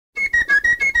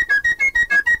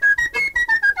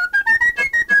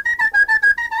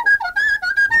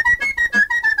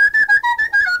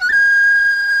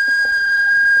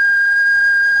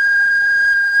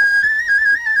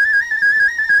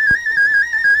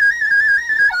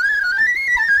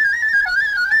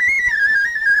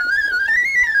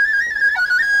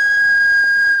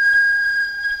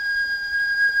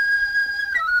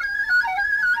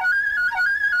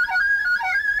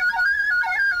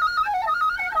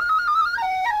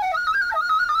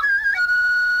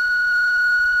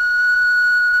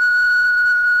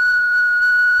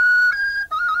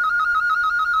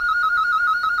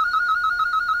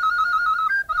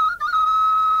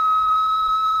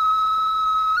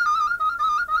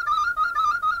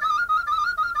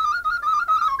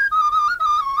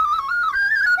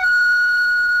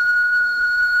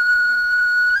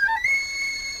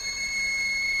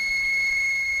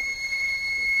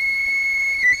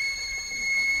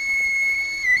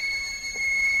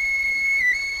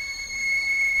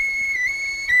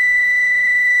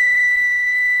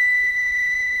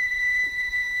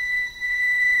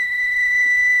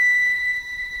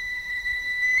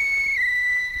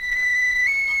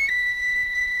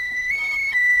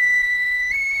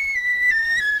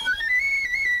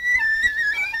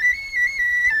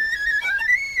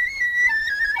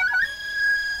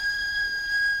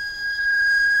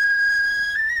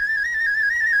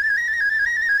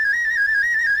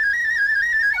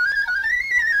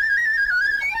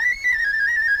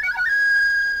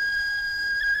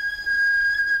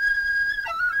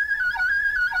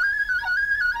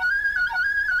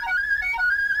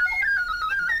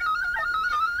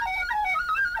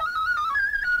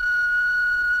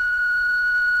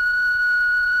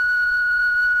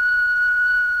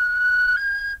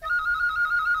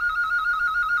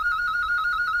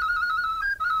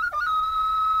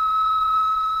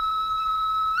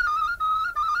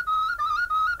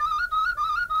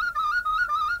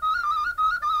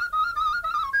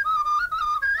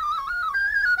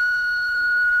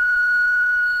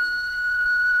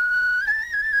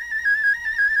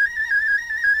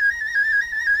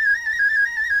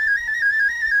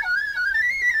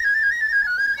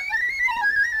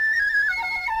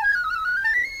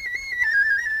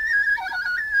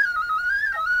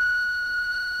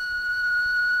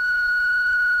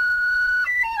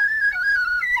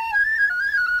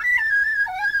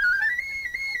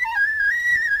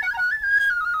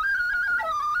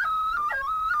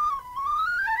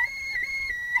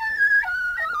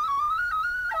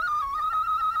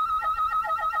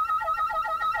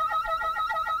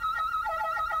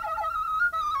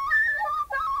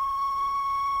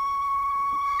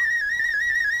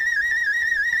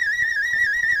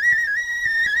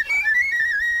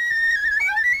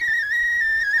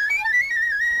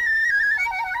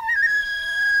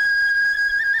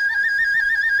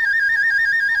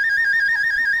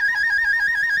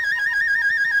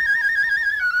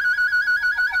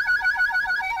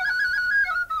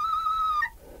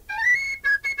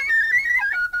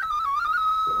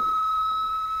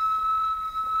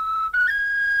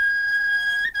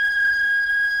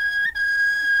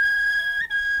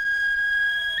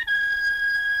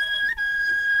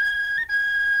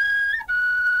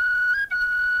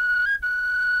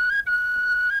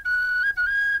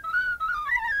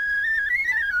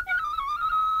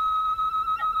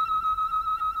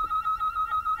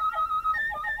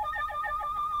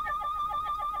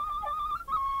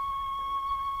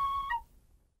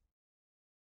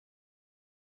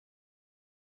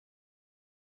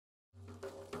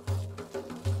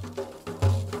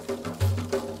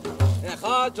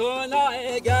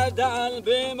خاتونای گردن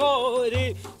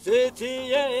بموری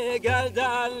ستیه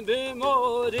گردن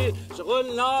بموری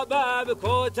شغل نابب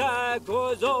کتک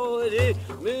و زوری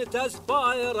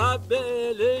متسبای رب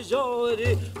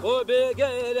الجوری و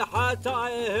بگیر حتی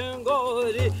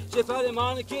هنگوری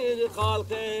شفرمان کل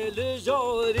خالق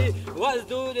الجوری واز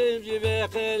دورم جبه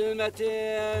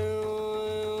قلمتي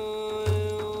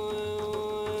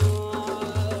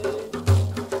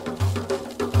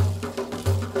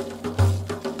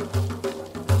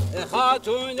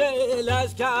خاتوني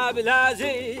لازكاب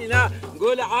لازينة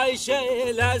قول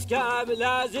عايشة لازكاب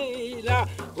لازينة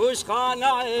وش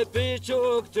خانة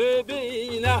بيشوك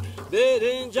تبينة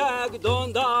برنجاك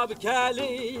دونداب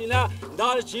كالينة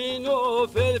دارشينو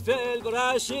فلفل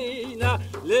براشينة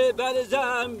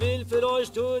لبرزم بالفروش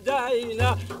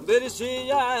تدينة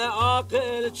برسية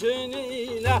عاقل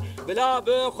چنينة بلا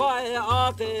بخواي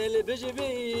عاقل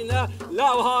بجبينة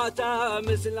لو هاتا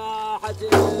مسلاحتي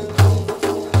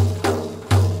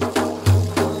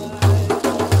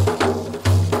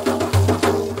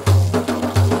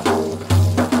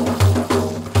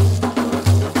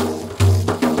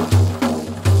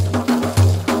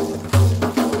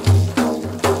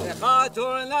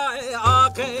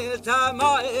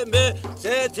تمام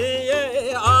ستي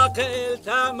عاقل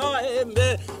تمام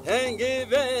هنگی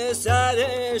به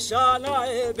سر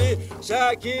شانای بی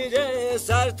شکیر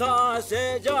سر تا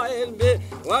سجایم بی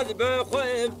وز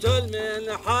بخویم تل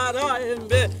من حرایم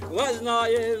بی وز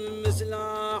نایم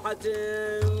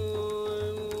مصلحتیم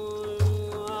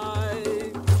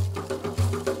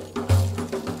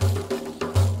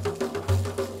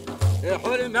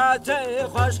حرمتي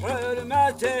خوش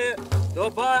حرمتي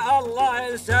توبا الله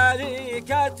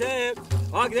السليكتي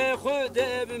أقدر خود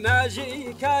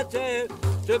بمجيكتي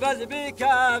تبز بك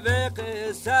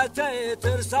بقصتي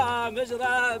ترسى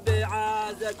مجرى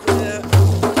بعازتي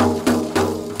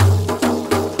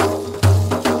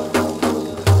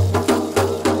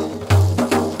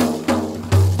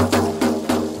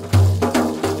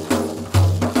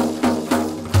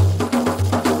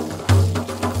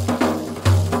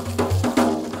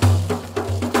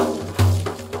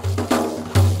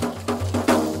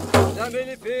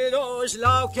فیروش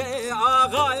لاوکی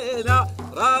آغاینا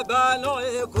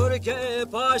ربانوی کرکی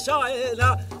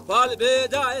پاشاینا فال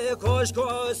بیدای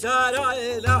کشکو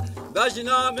سراینا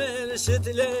بجنامل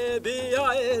شتلی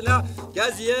بیاینا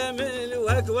گزیمل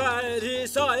وکوری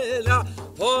ساینا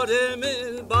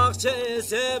پورمل باغچه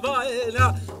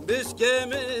سباینا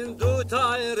بسکمل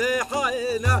دوتای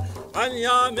ریحاینا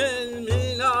انیامل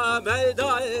مینا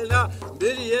میداینا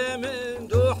بريمن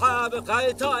دوحاب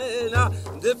قيتاينا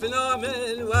دفنا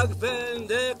من وقف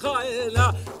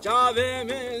دقاينا جابي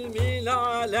من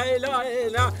مينا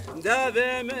ليلاينا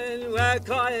دابي من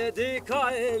وكايدي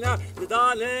كاينا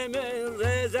دالي من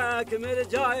رزاك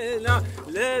مرجاينا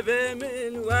لبي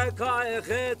من وكاي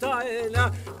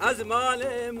خيتاينا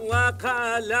ازمالم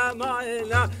وقال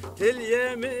ماينا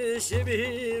تلي من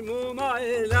شبه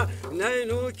مماينا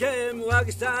نينو كم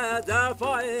وقسا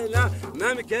دفاينا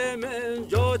ممكن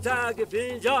جوتك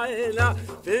فنجاينا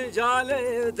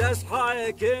فنجالي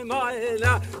دسحايك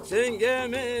ماينا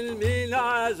سنقم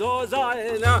المينا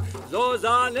زوزاينا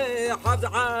زوزالي حفظ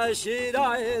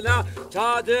عشيراينا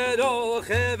شادرو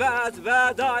خيبات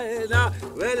بداينا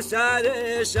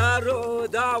ورسالي شرو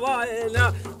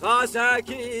دواينا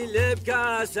قاسكي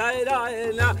لبكا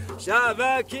سيراينا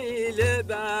شبكي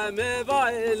لبا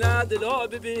مباينا دلو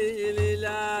ببيني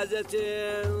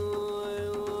لازتين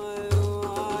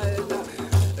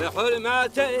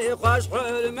حرمتي خوش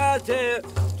حرمتي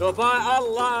توفى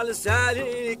الله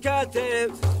السليكتي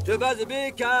تبذ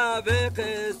بك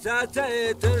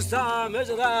بقصتي ترسى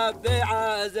مجرى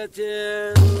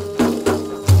بعزتي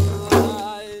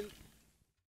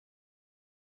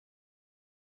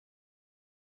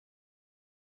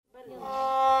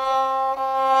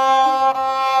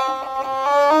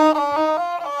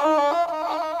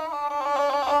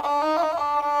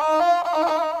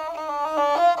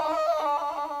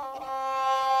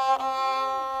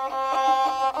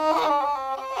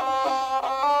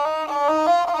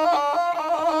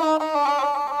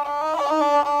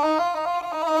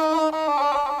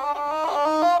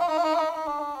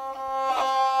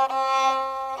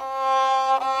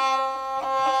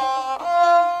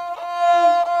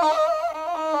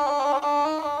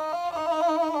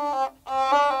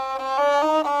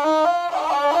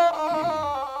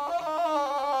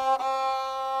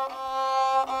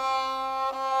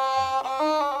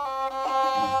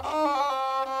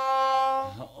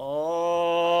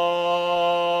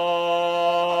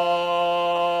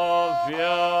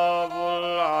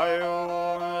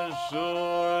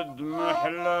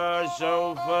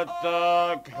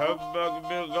سوفتك حبك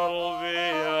بقلبي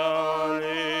يا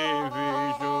لي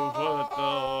في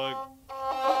شوفتك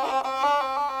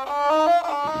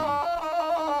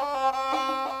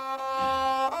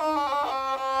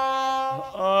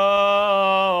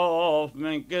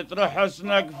من كتر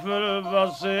حسنك في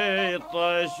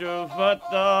البسيطة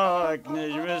شوفتك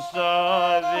نجم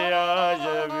السعد يا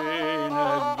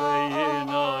جبينك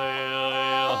بينا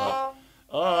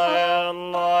يا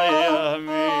الله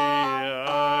يهمي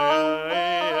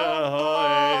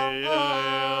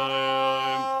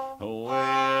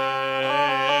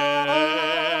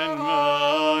وين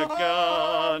ما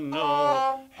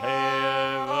كانوا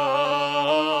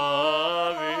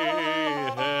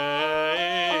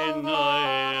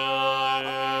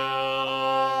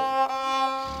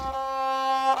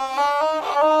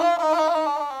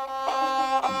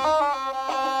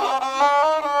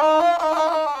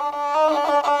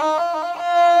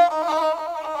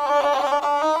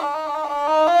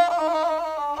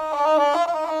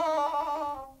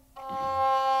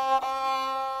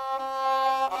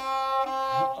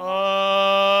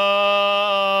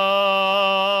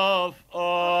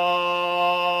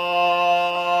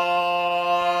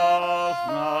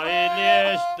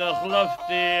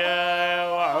استخلفتي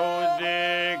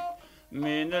وعودك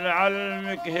من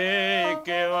العلمك هيك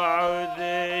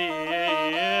وعودك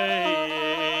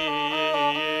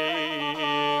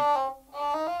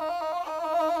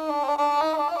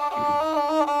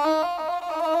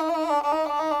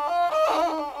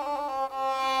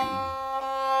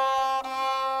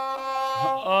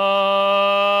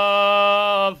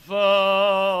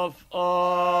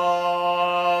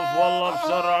والله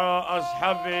بسرعة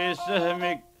أسحبي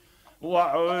سهمك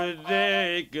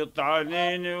وعودك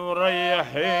اطعنيني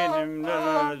وريحيني من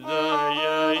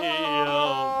الهدايا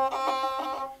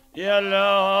يا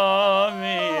لامي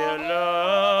يا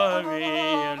لامي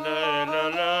يا لا لا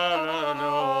لا لا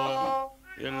لا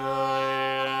يا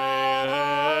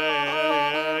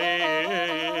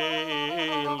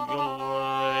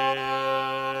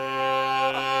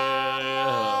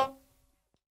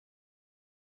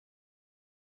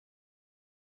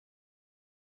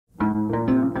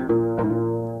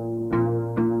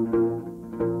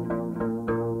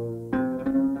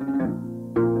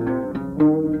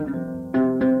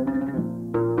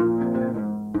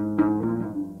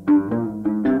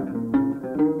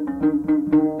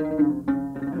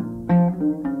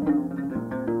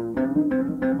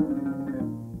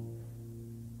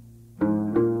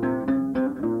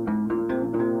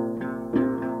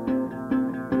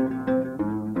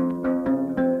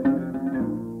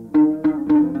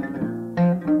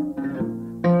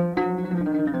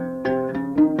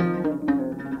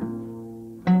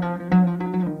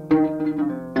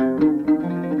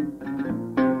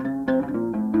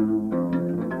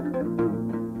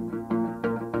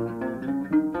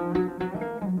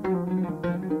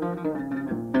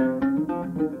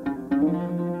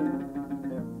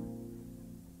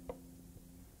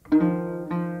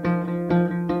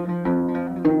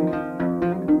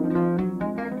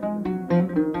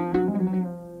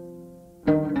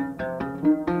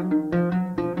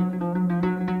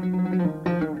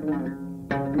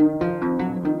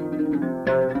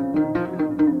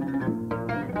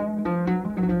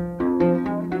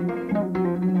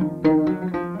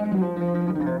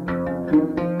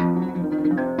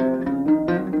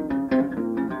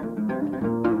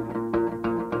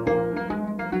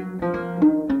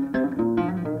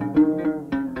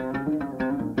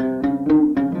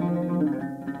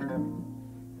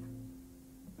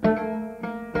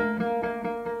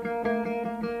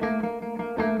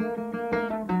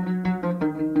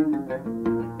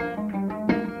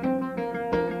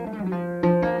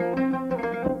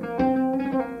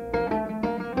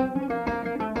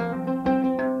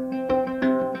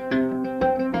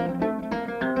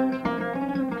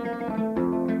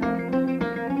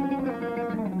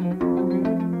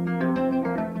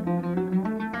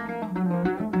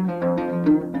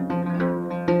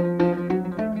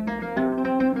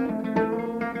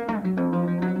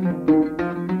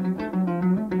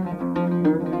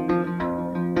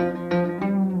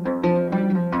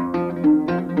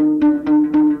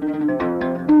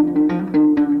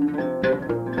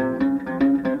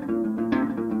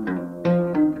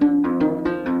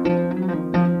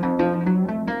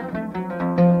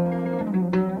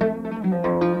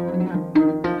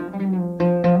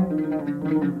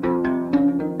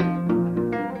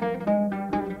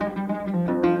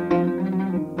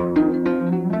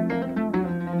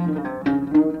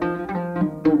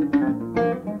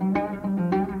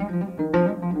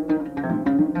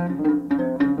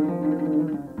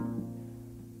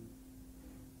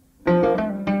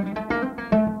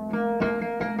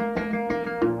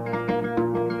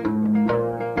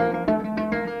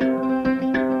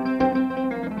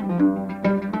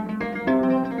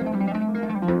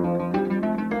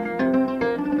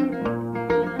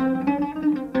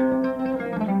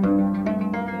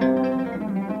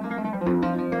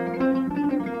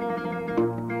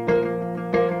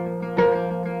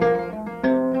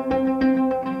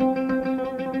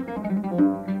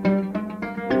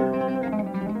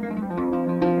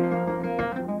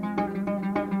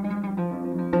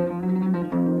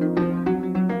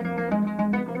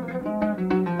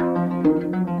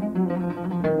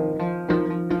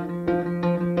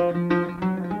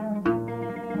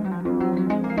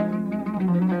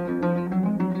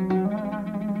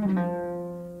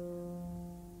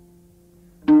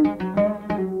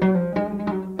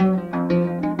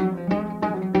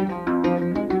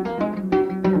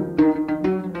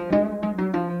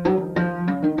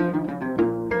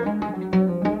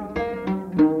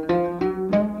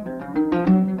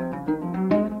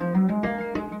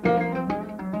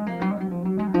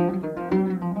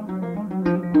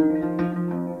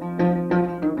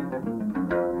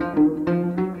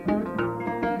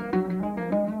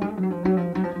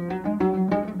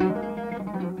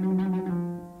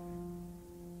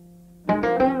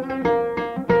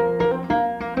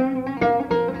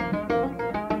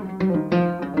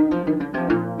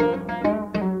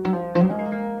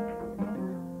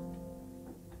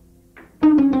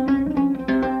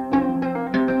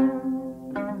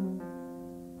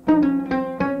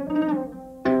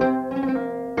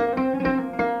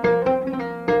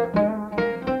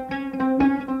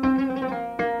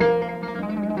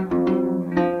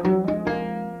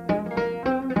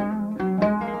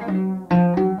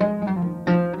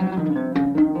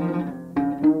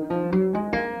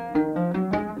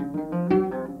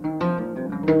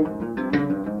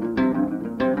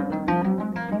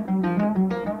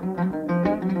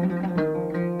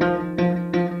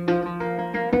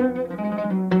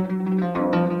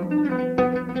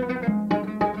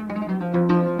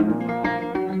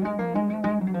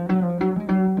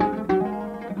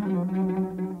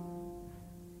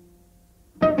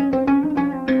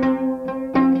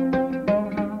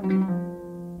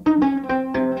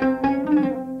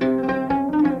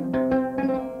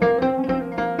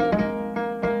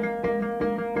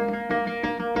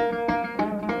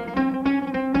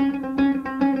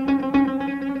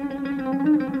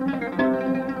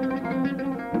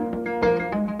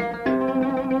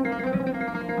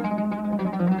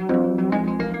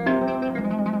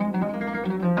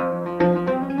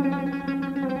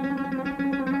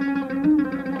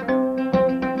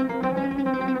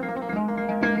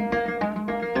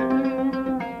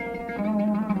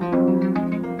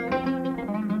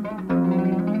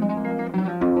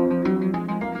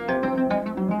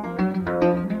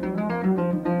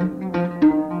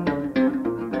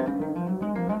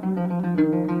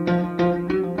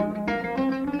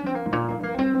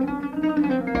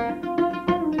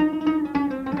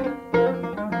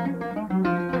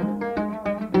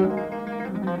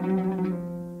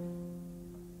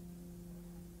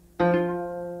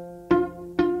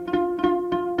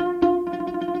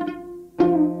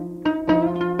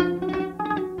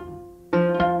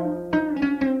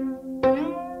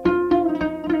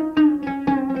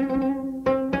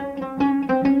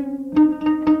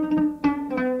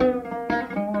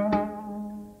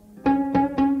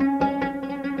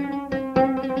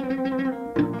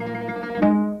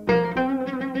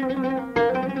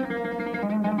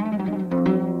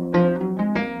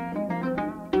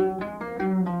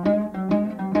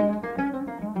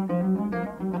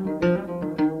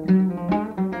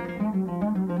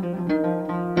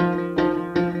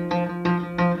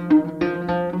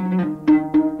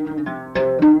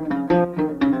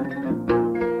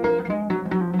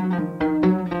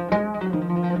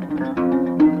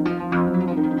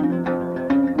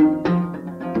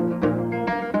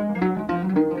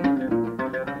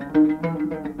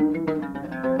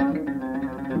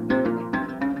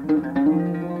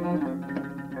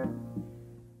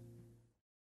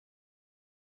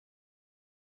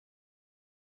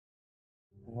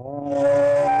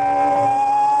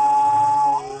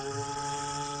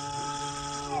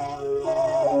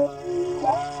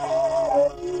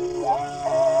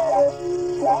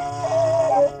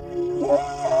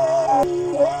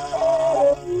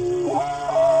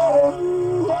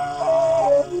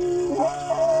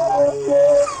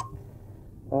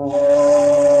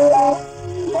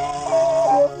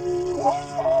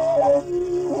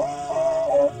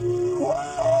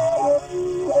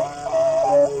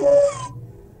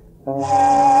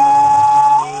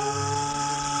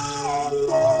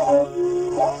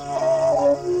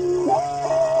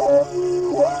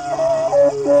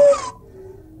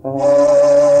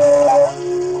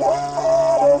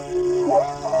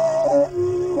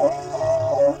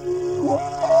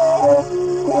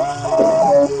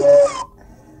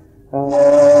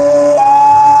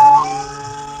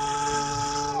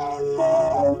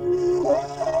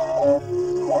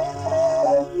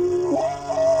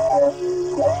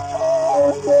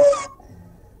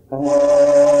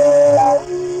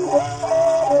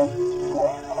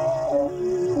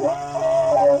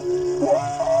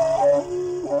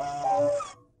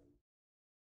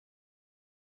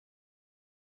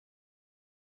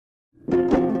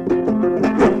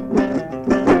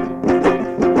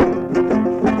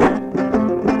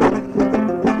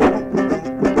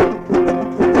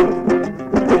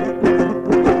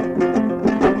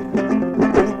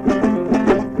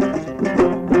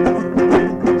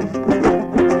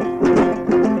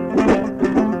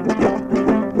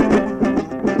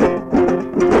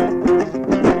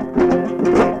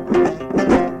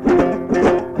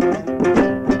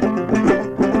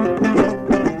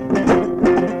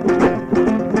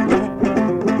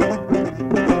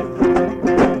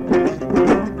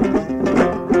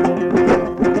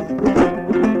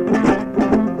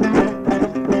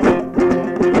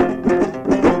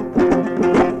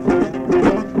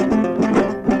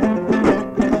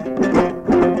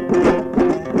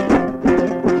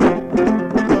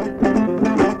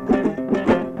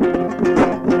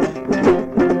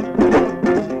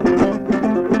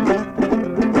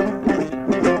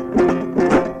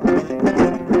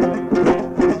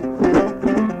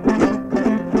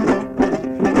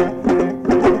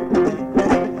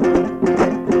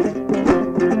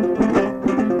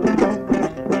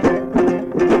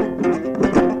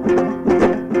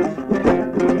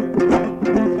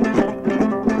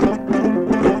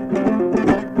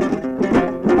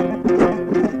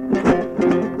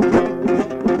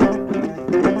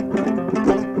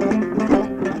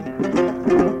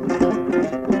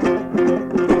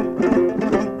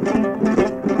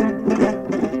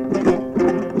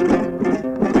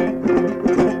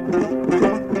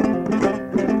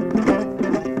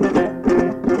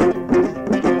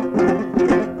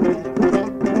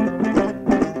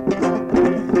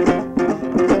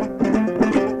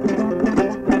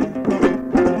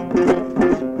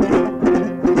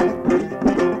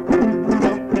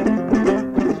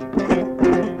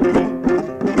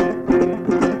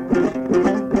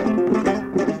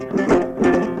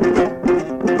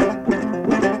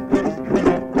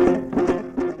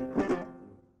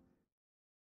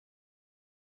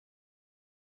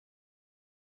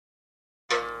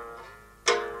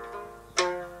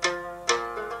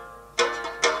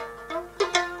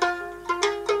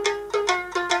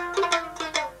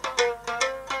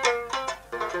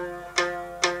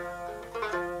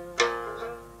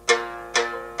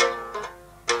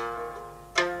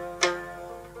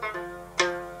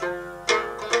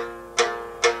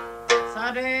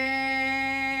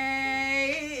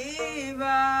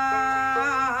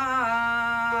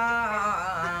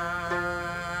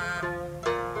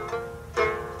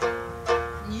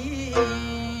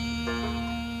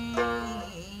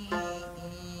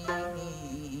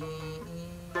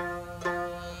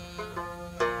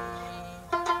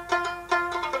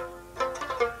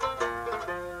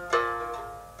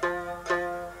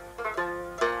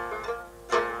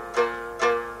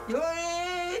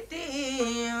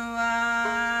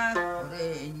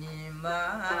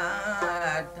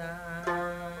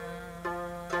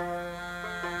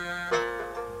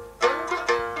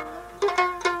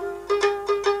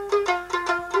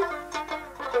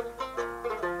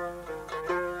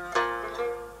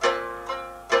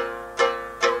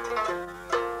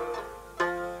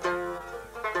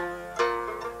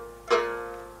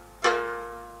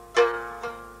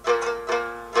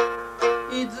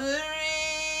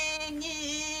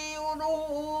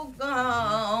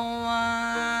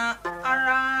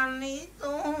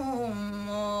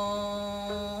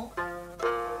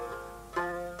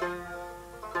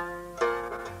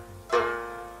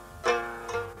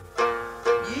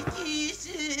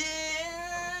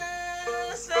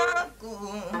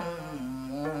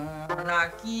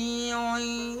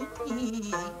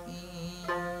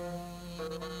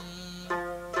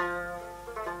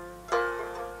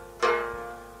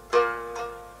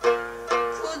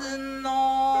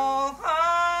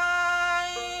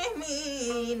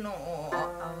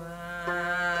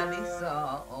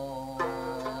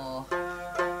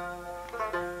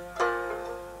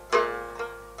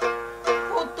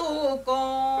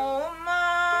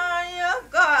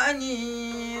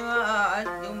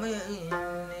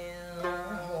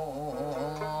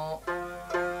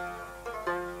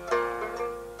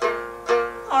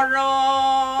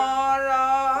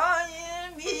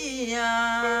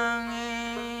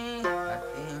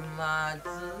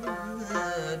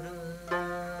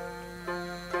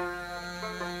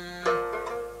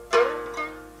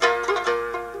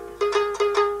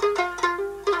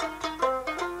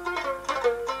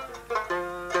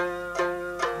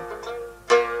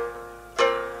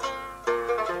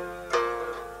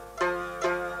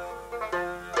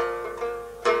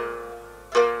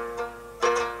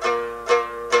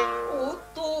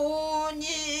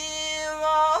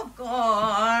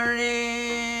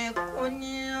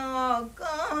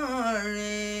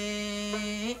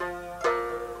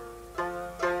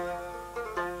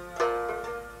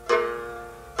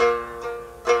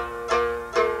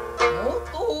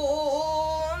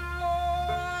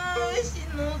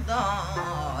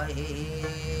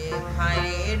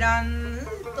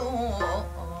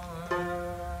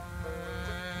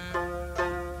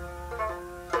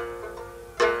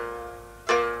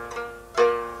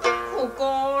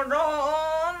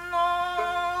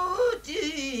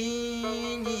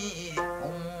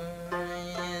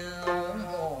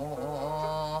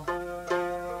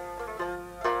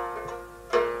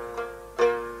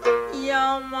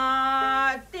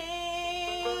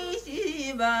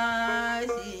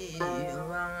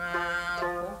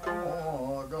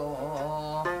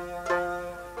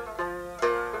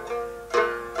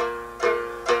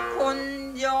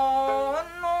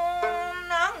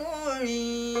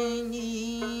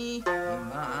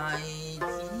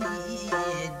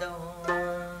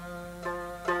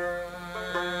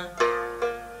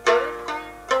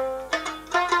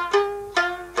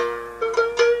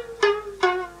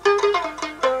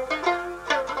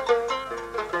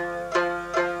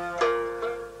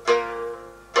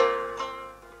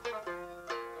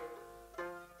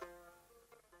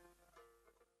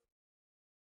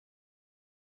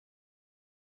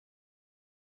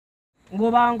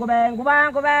Gubang gubeng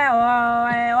gubang gubeng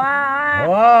oi oi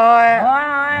oi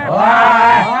oi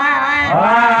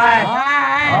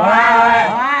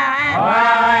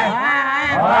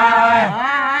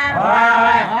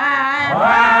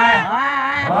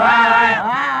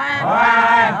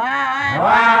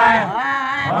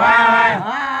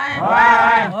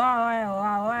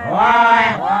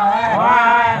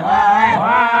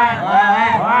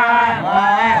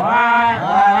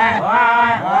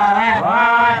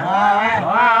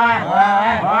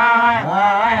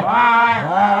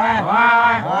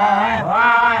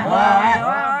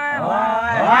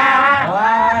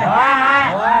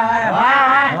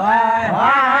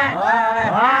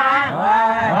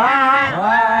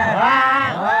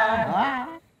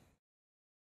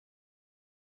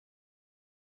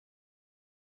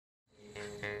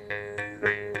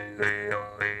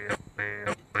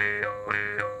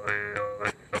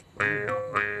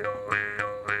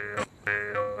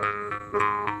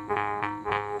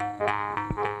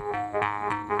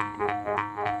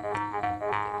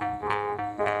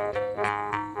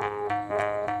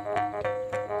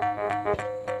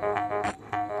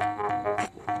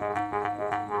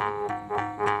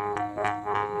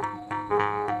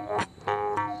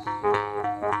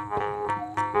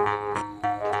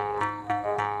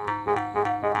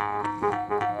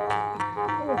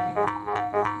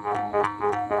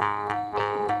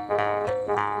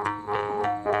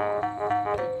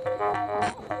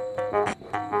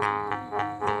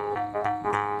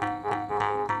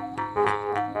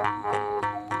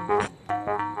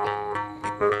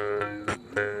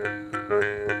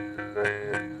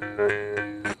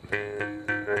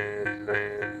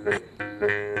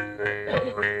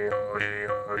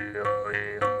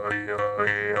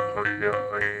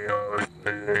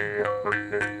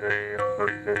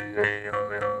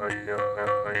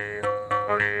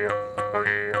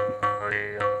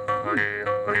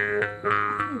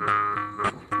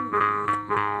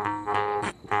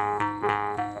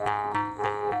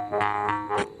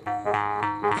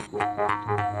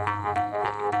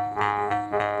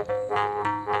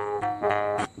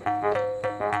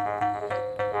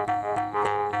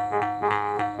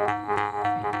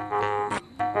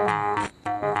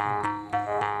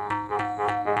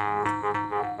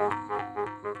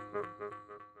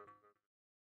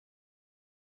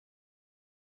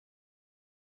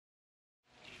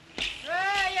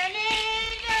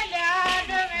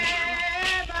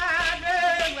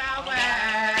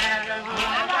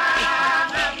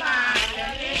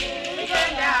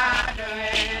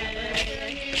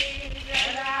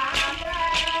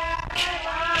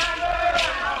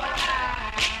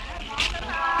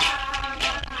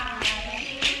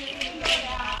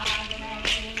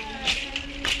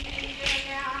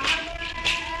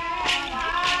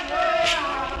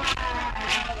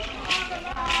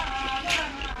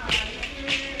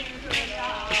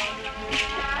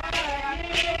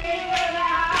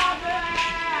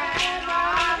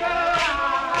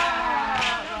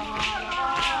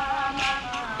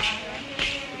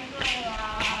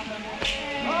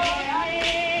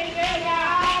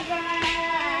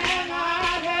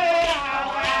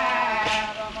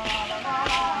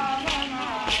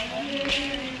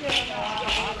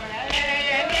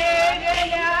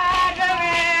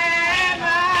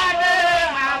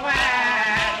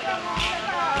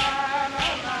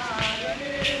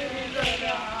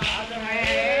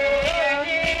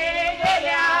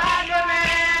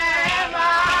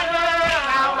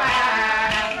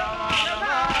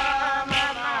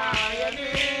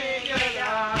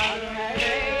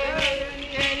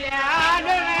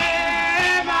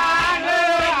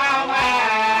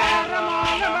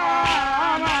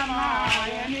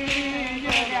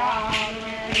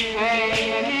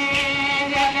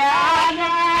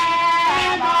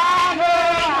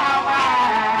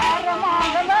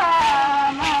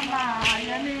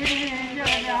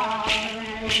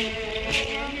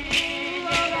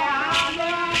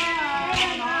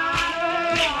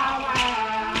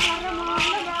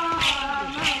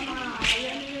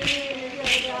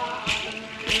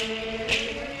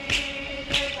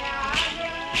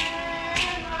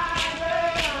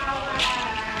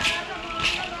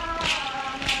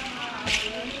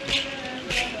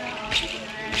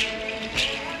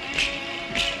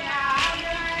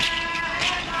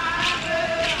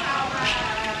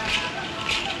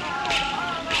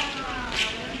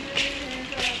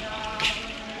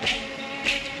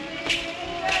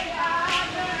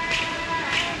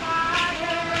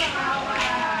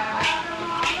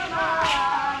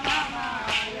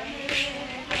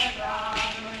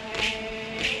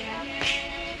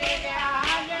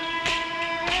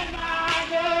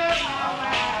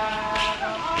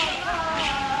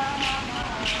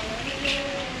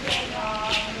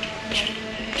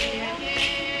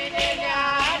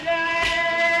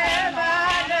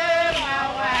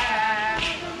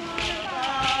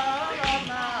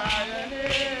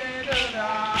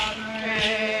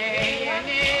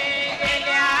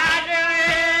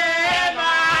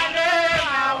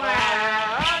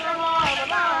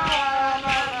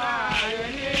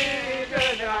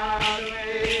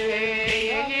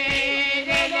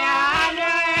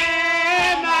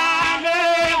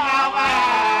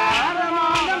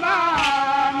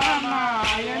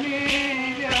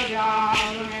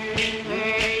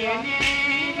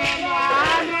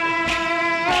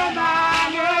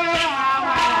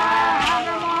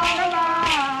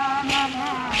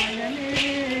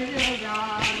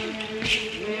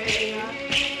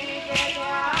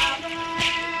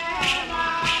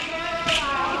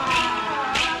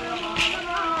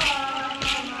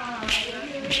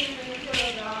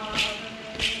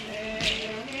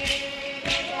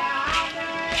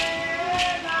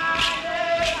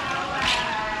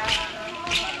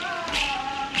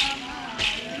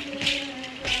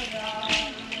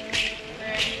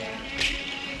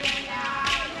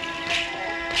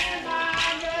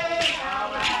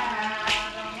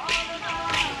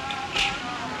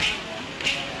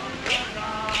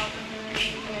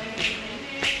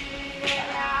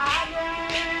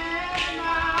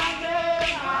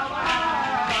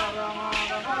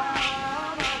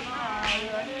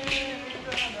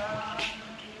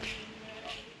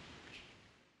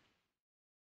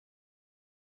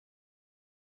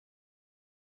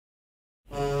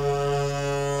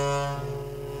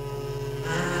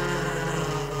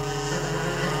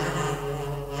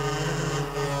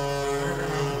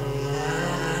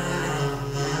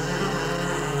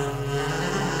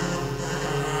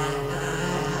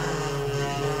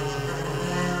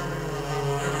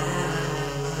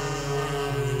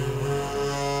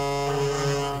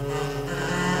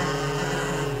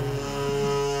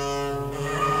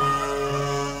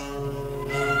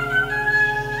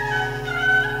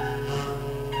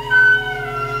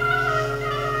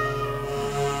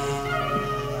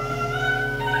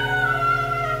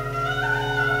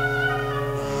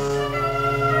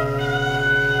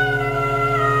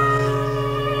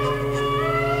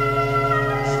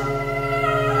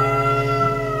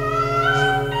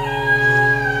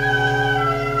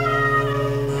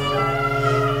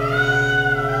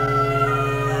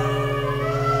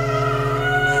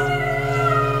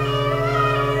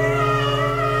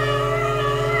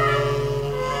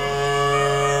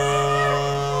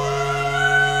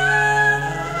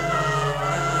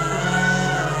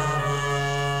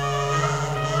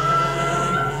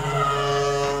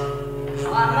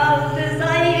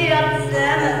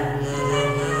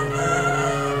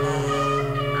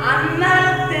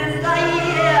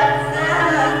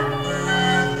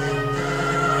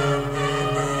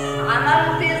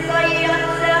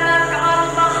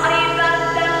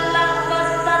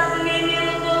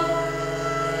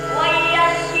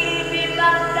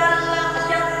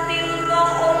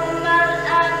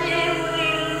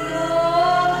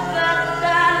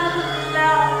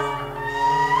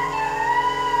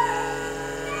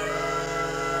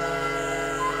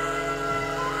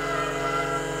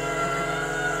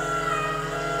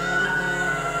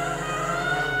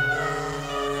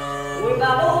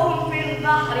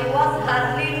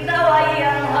واسهر للدوا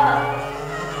ينهار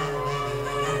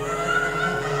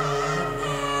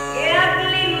يا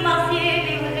ابن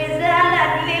النصيب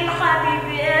غزالك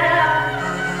للحبيب يا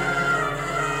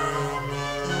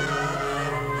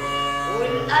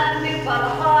والقلب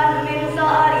فرحان من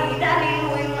سهري دليل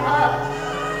ونهار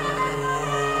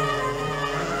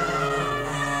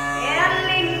يا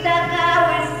اللي انت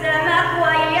غاوي السمك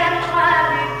ويا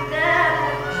الحبيب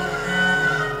تاكل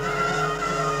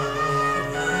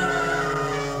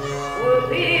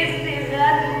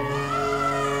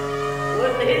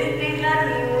وتهز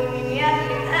تغني ومن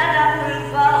ياكل الألم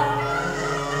والفرح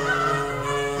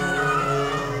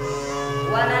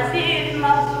ونسير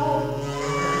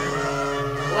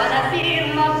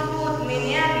مبسوط من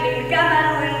ياكل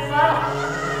الجمل والفرح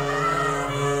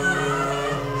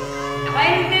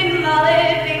عند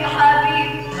المريض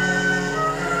الحبيب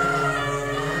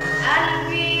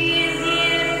قلبي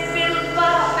يزيد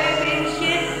بالفرح من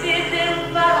شدة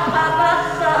الفرحة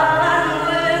بسهران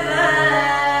وبغني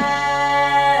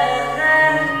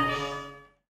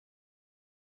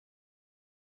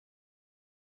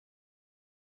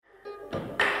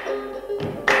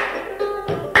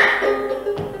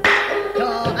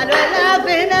الولا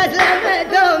في ناس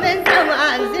لميتوا من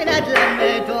زمان زينة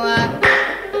لميتوها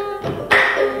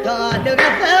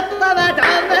توقف الطبت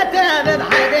عمتها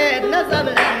بحديد نصب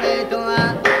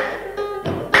لميتوها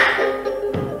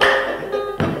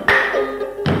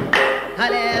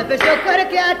هلا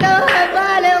بشكرك يا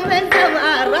توهبالي ومن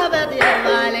زمان ربط يا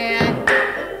مالي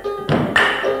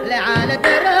لعالة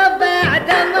الربع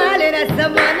تمالي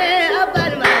نسموني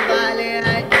أفضل ما بالي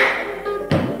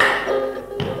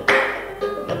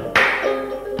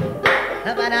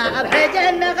أنا أبحج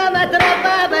النغمة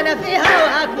رباب أنا في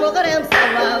هواك مغرم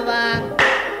صوابا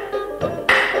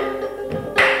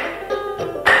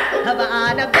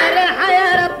هبا أنا بريحة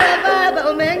يا رب بابا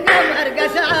ومن قمر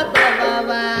قشع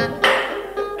الضبابا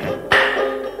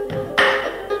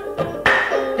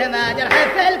تما جرحي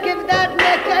في الكبدات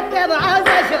مكتب عاوز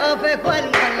أشوفك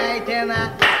والمولى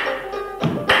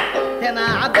تما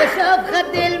عبد شوف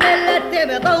خدي الملة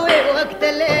تما ضوي وقت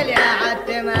الليل يا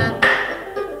عتما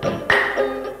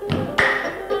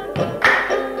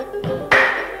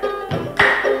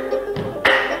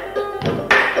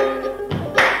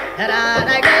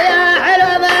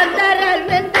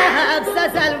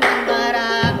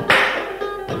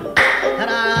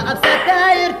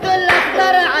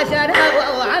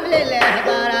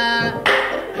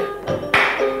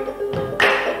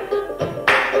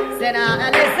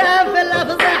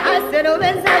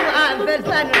ومن زمان في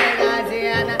الفن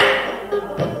غازينا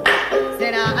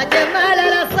سنا الجمال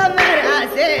الصمر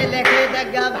راسي لك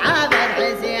دق بحامد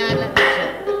حسين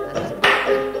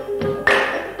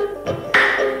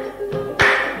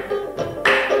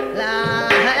لا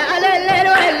يا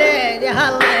الليل والليل يا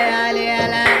الله يا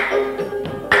ليلى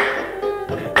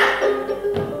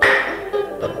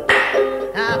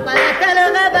طلعت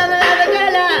الغبا من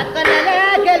البقلات خلى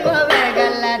لك المومي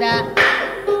قلدا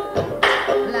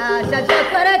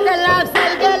شفرت اللبس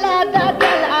القلادة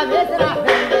تلعب يسرح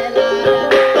في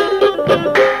البلاد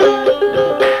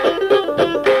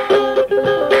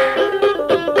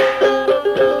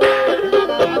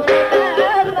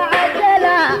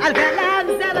معجلة الكلام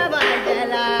سبب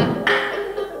عجلة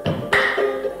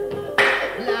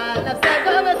لا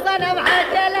نفسكم الصنم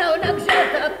عجلة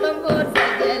ونقشة الطنبور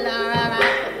سجلة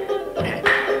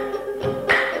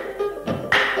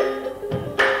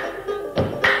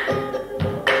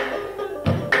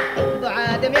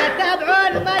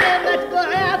يتابعون من متبوع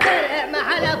يا فرع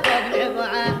محل فوق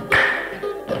نبعه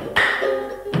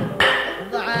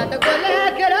ضعات اقول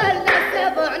لك كل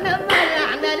السبع نمل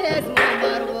احنا الاسم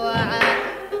مربوعه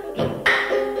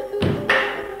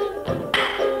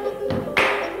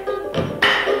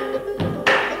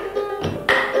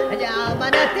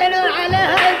جابنا تنو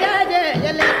عليها الجاجه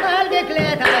اللي طالقك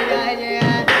ليت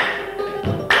عجاجه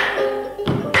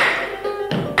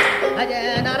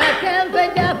هجينا ركن في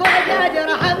الجاف وجاج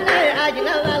رحمنا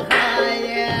أجنب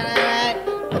الخاير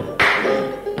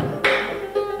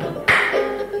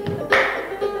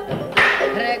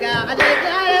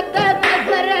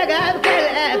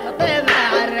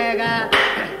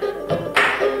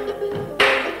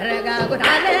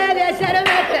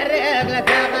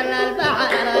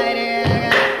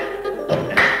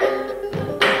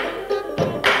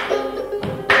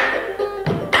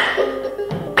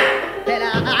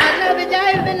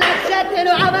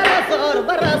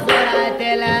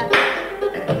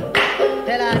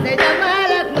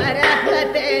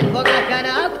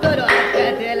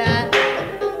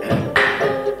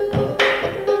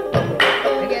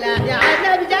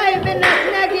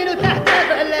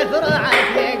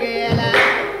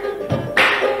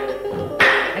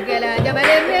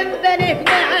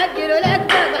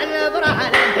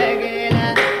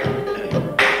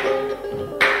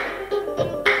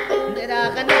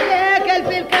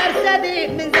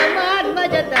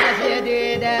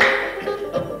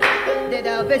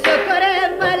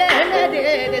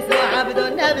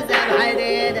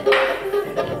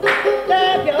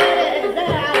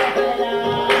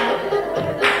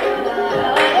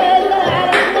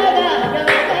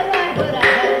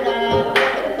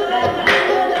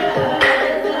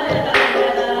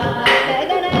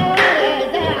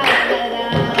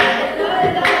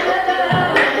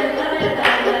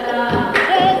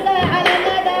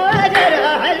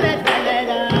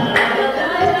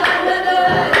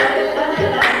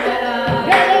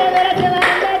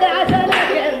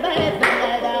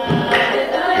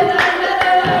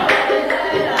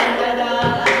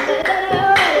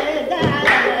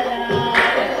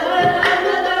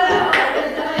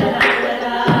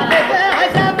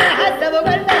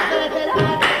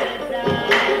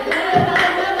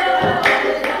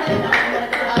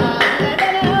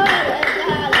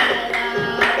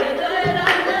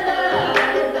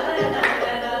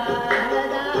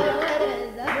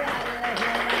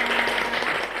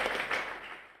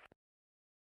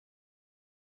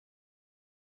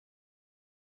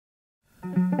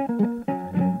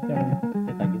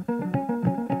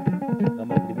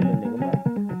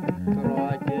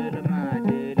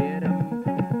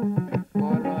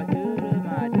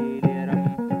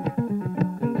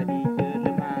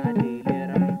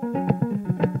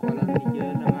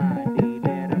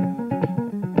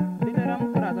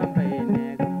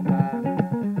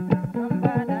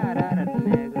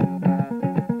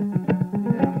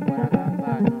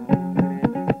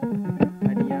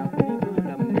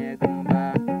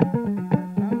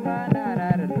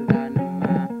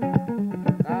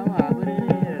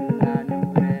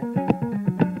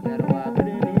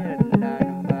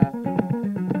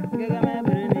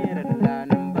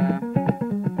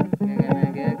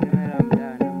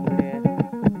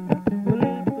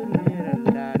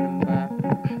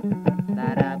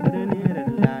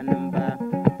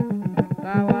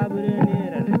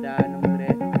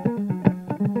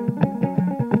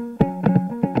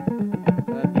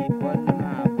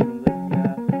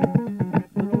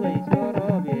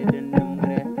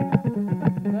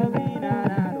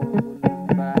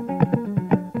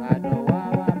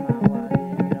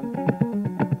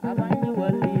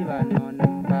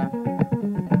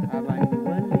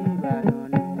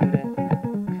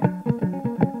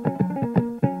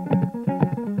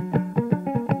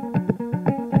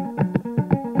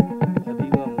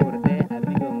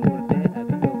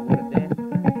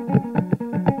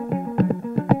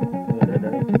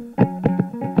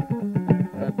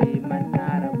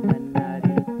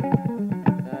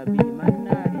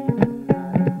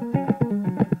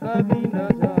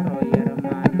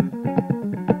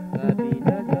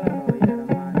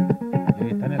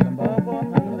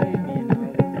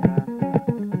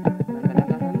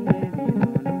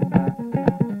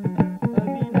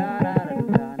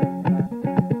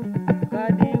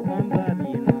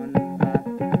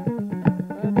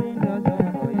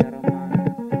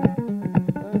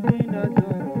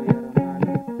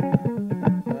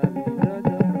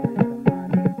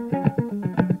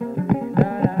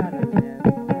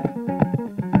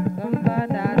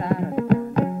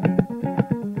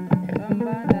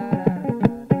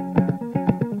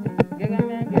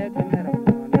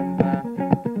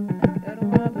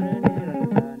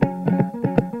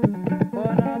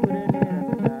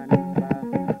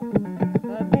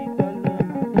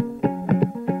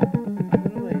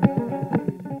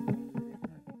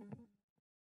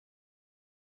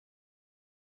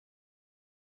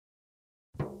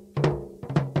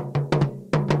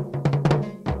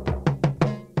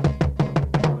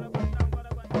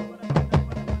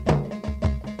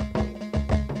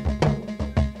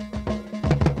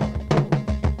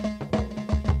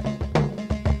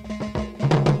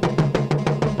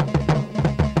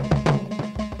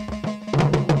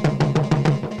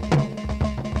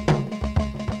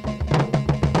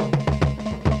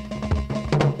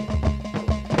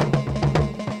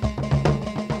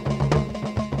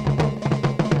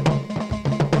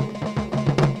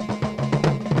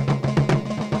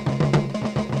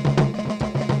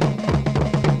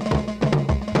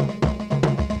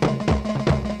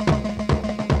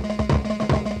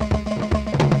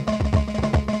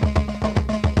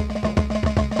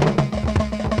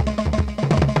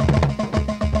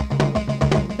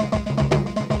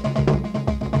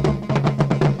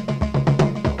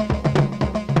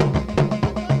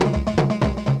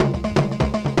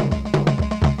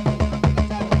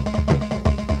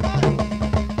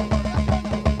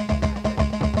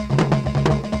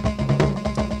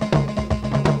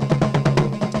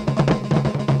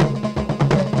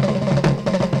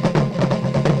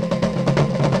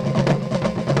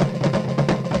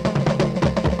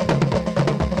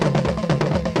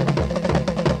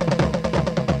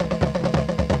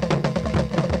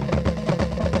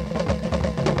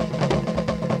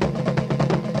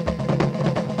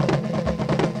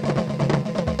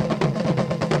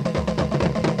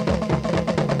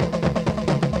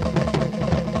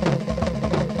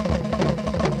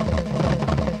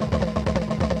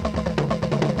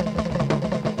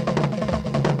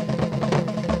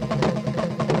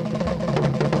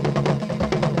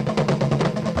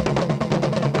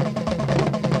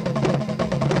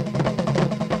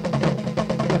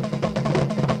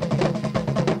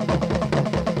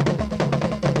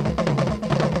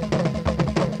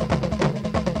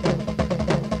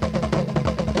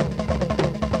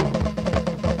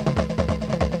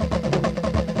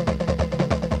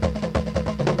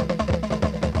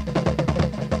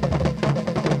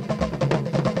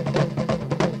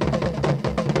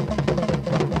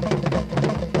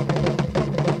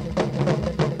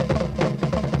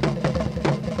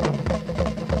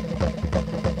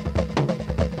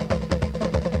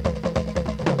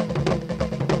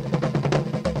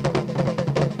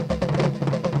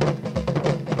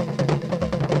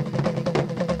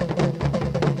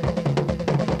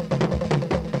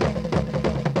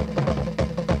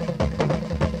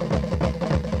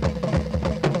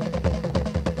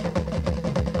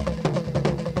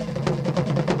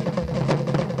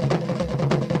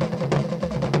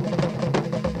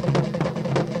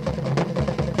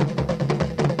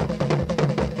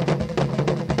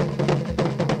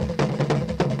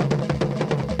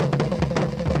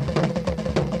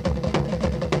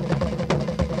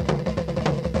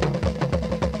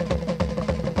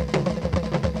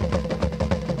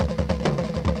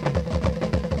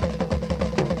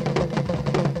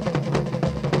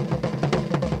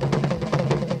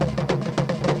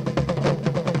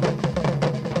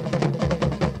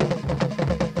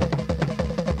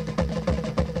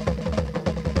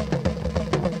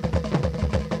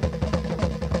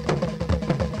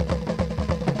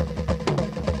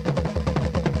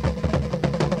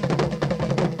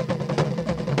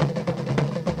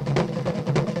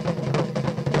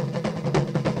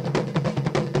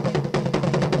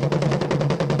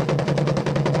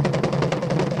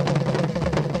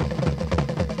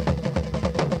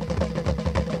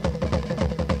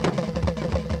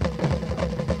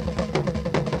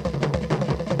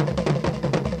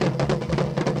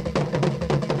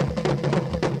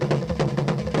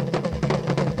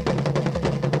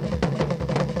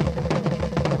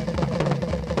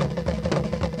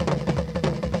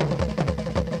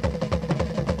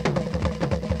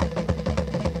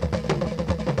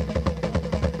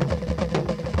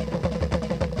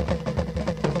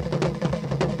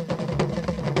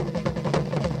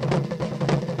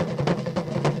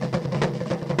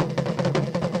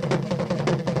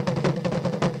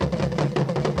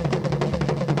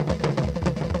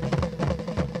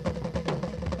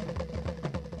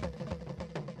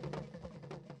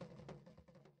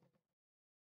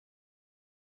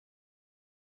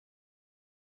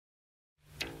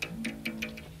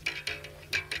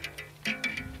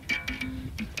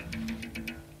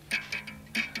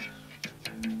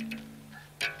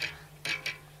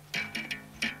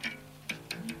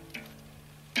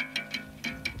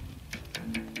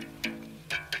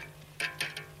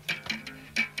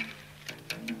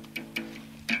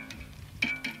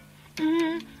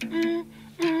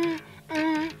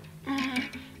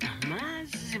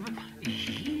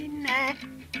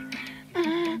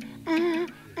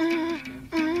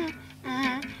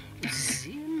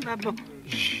Zibabo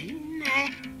yine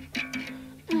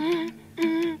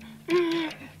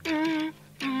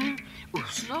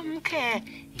Uzlomke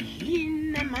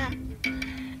yine ma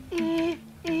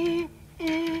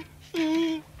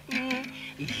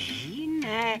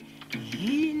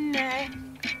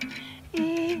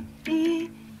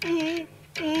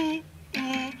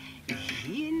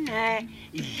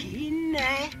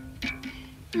yine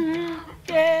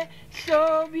de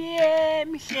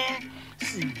sobiemse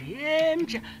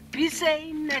siemja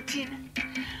biseinatin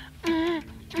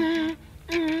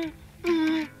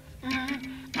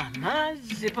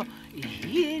amazipo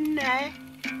yine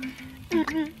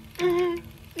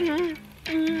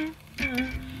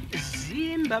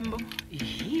Zimbabwe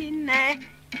yine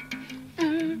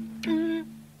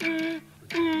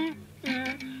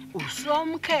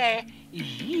Usomke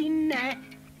yine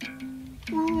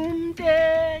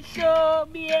Umdesho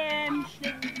biemse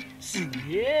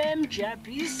Siemja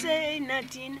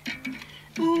biseinatin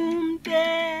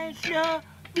Umdesho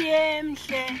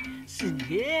biemse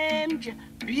Siemja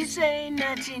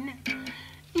biseinatin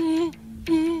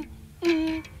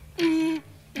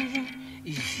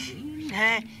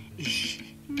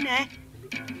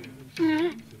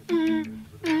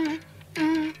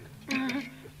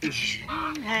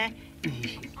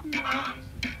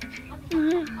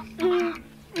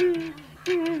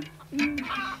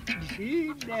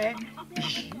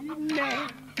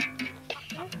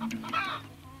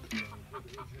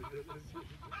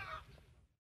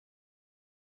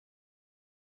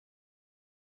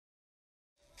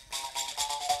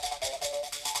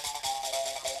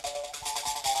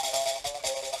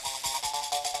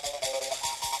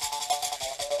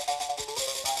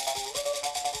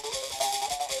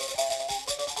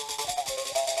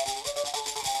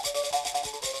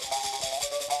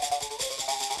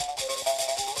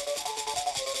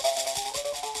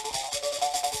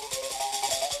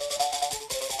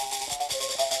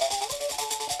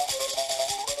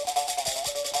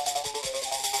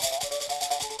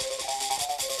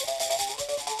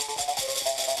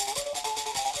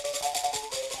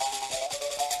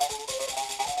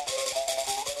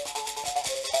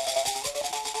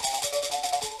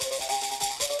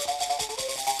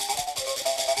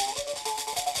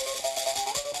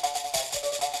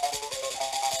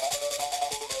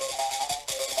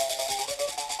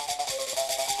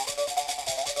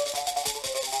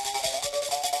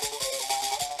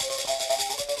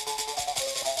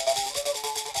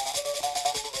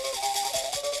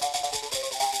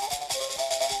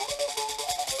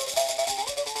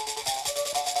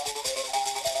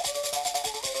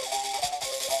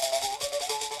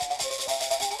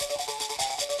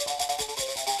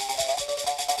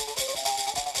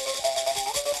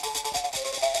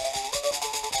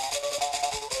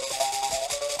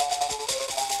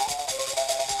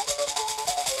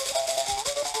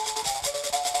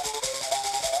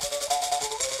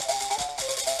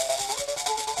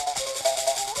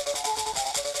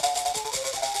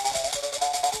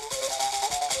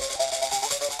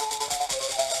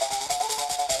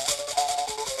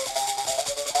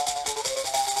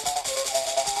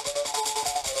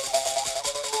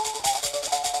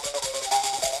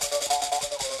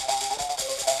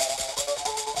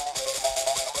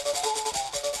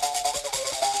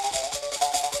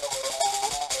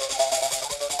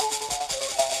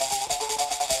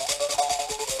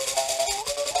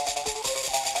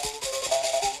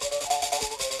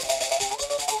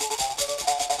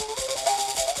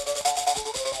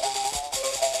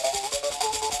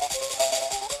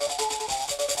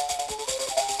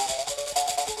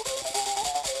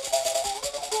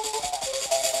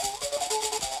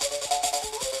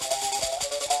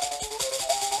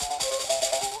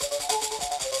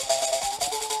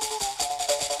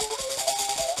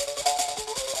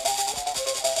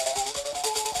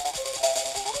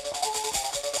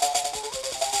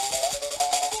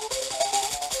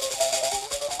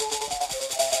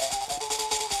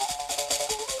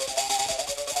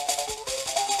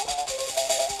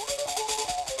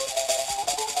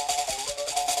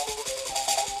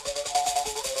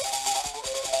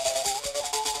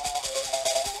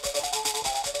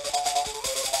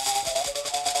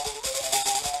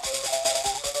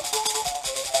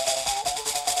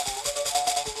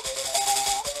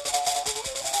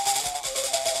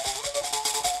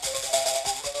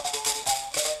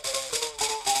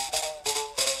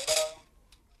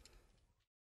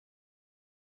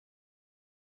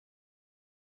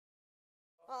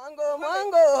Mwango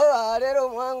mwango arero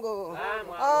mwango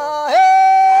he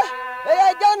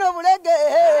hey jano bulege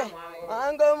he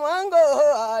mwango mwango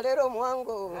arero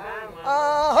mwango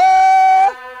ho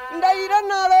ndaira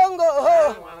nalongo ho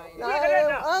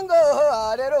mwango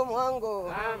arero mwango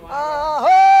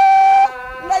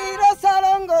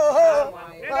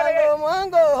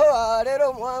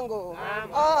rero mwango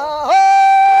aho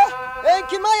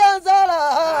enkima yanzala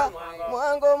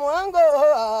mwango mwango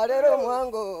rero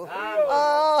mwango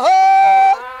aho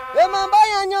emamba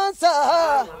yanyonsa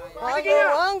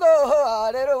mwango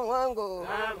rero mwango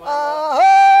aho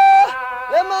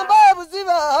emamba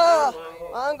buziba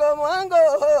mwango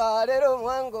rero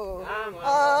mwango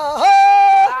aho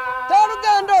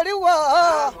tarugando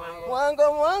liwa mwango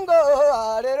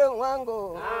rero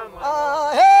mwango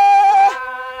ahe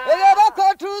eleba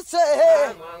kotuse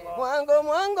mwango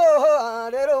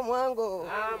rero mwango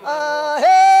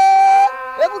ahe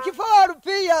ebukifaru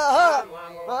pia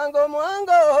mwango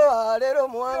rero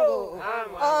mwango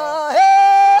ahe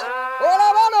ora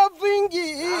balo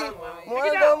vingi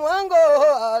mwango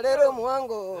rero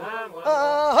mwango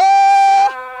ahe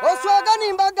oswaga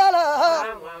nimbagala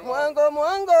mwango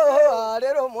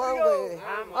rero mwango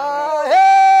ahe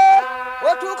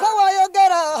otuka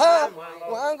wayogera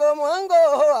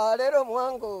mwango rero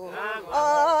mwango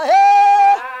ahe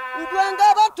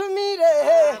ndwanga batumire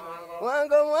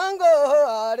mwango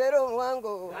rero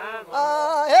mwango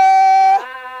ahe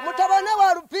mutabana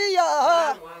wa rupia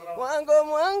mwango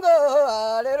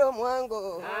rero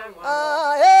mwango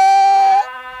ahe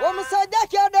omusajja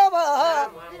kyadaba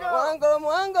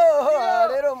mwango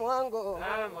rero mwango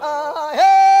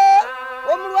ahe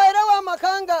omulwaire wa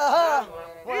makanga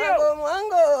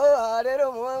mwango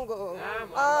rero mwango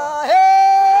ahe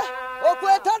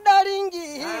okweta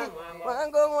dalingi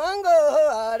mwango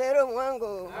rero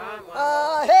mwango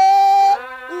ahe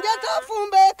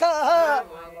ngetafumbeka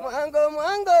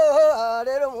mwango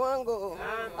rero mwango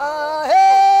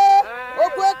ahe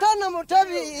okweta na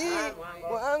mutabi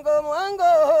mwango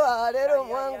rero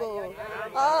mwango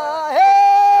ahe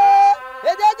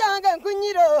ejajanga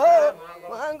nkunyiro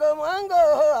mwango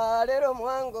rero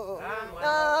mwango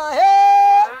ahe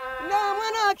na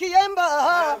mwana kiyemba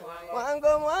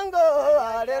mwango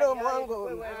rero mwango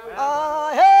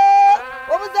ahe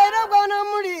obuzaira bwana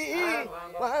muri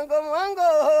mwango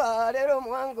rero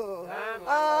mwango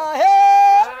ahe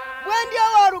bwendia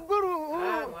wa ruguru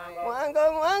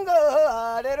mwango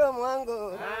rero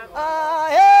mwango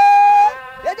ahe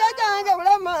ejajanga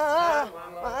bulama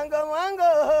mwango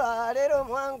rero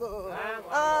mwango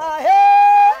ahe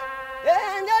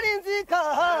enjali nzika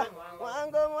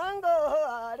mwango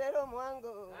rero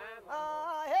mwango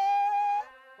ahe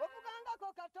okuganga ko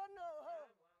katono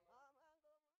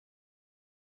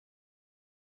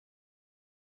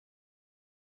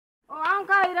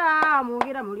Oankaira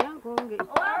mugira mulyankonge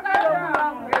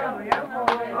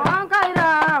Oankaira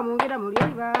mugira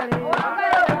mulyibale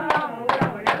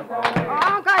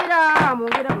Oankaira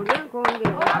mugira mulyankonge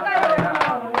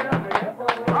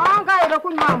Oankaira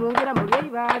kunywa mugira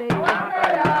mulyibale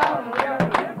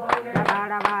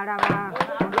Barabara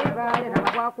mulyibale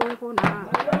nabagwa kunkuna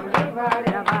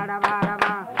mulyibale barabara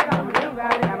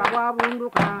mulyibale nabagwa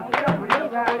bunduka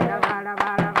mulyibale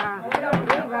barabara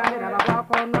mulyibale nabagwa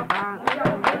konoka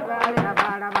mulyibale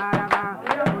barabara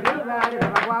mulyibale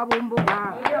nabagwa bumbuka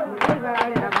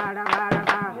mulyibale barabara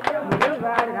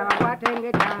mulyibale nabagwa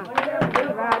tengeka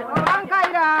mulyibale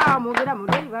Oankaira mugira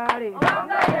mulyibale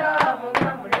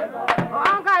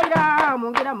Oankaira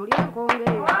mugira mulyankonge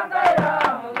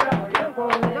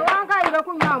Oankaira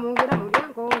kunywa mugira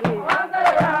mulyankonge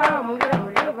mugira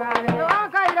mulyibale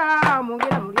Oankaira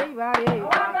mugira mulyibale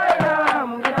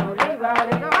mugira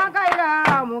mulyibale Oankaira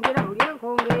mugira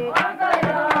mulyankonge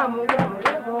mugira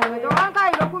mulyankonge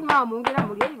Oankaira kunywa mugira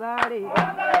mulyibale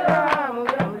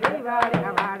mugira mulyibale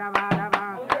barabara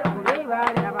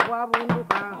mulyibale nabagwa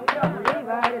bunduka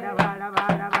mulyibale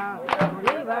barabara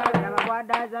mulyibale nabagwa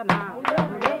dazana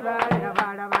mulyibale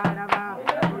barabara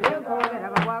mulyankonge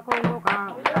nabagwa kongoka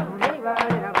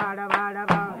mulyibale barabara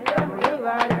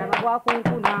mulyibale nabagwa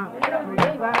kunkuna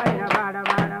mulyibale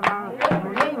barabara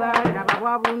mulyibale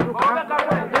nabagwa bunduka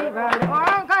mulyibale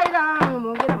Oankaira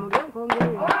mugira mulyankonge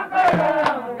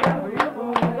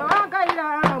Oankaira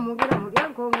mugira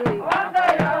mulyankonge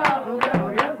mugira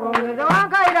mulyankonge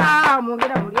Oankaira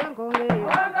mugira mulyankonge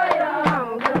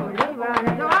mugira mulyibale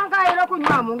Oankaira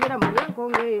kunywa mugira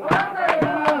mulyankonge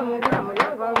mugira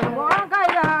mulyankonge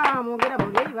Oankaira mugira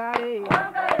mulyibale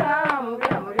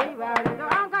mugira mulyibale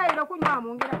Oankaira kunywa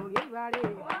mugira mulyibale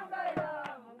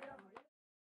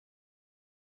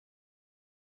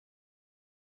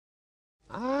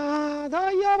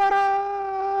Dayya bara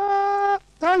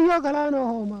dayya galano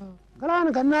homa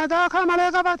galan ganna da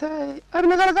kamale kabate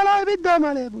abne galgala biddo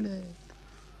male bule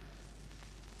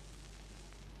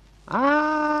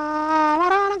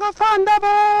warana gafanda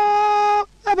bo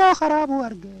ebo kharabu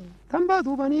arge tamba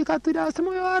dubani katida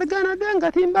asmo yo arge na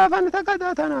denga timba fan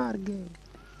takada tan arge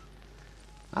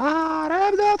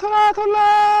reb do tola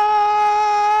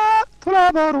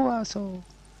tula boru aso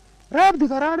rabdi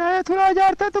karana tula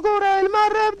jarte tukure ilma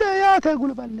rabde yaate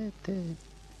gulballette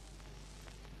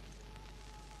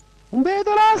umbe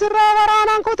tula sirra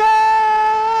waranan kute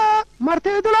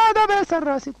marti tula dabe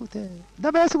sarra sikute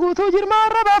dabe sigutu jirma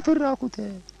raba firra kute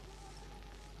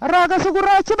arraga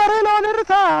sugurachi barelo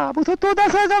nirta bututtu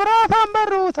dase gabra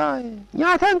fambaruta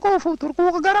nyaaten kufu turku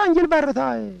garanjil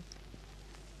bartae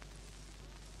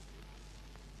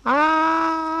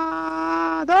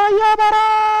daya bara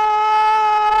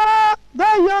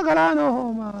daya galano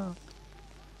homa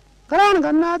galan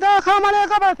ganna da khamale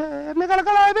kabate ibn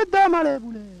galgala bidda male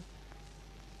bule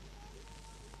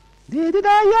didi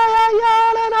daya ya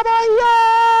le nabaya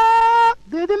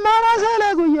didi mara sele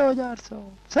guyo jarso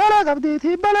sele gabdi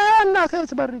thi bale anna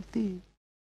khes barifti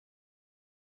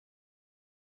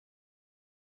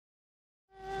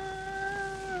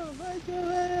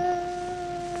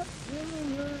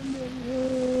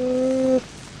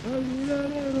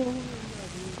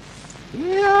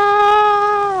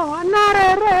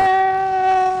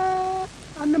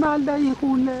Malda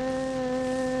ikule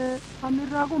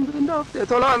amira kumbindo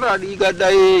tolan di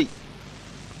gadai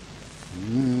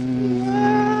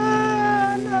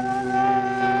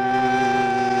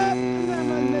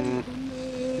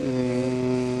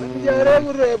jare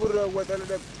burre watal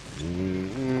dak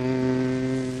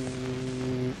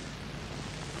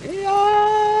ya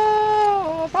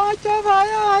pacha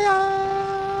ya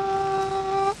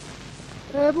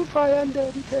rebu fayande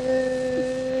bite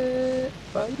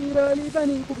Bandirali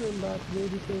bani kubemba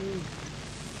medite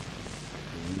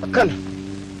akan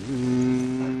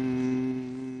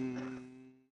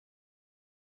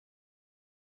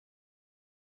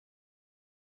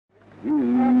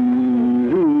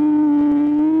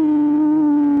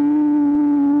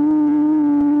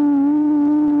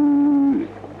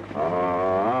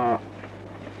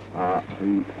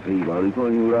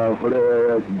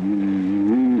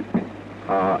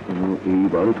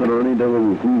baru kerana dah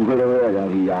buku kerana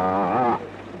ya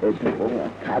itu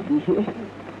orang kaki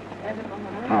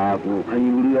aku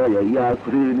kayulia ya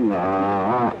keren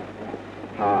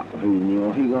ini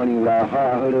orang ni lah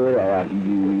kerana ya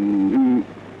ini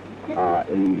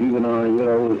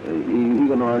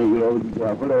kerana dia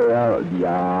kerana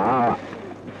dia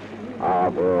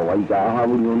apa wajah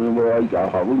habulun wajah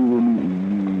habulun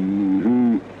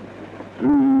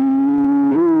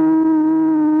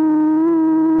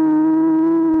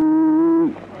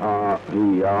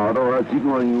ya orang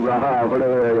cikgu ni lah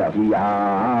kerana ya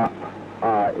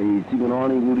cikgu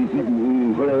ni guru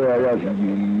cikgu kerana ya cikgu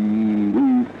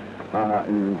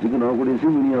ni guru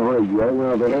cikgu ni orang jual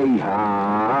berai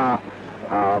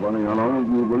bani orang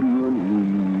guru beli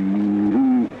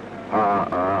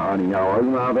ni awal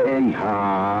berai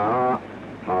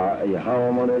ya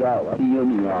mana dah dia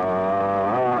ni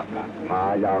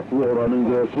ya kurang ni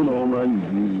kurang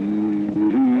ni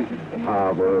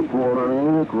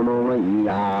berkurang kurang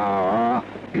ya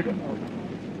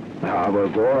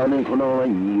berkurang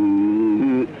kurang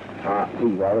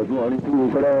tinggal dua ni tu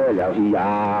kerana ya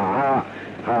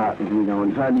jangan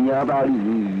tanya balik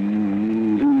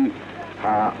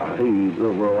itu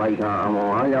buat kamu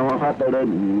yang hati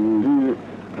ni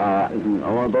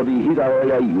awak tadi hidup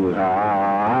ya ibu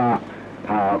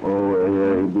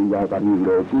dia tadi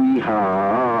berfui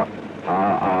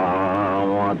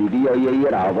awak dia ya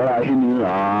apa ini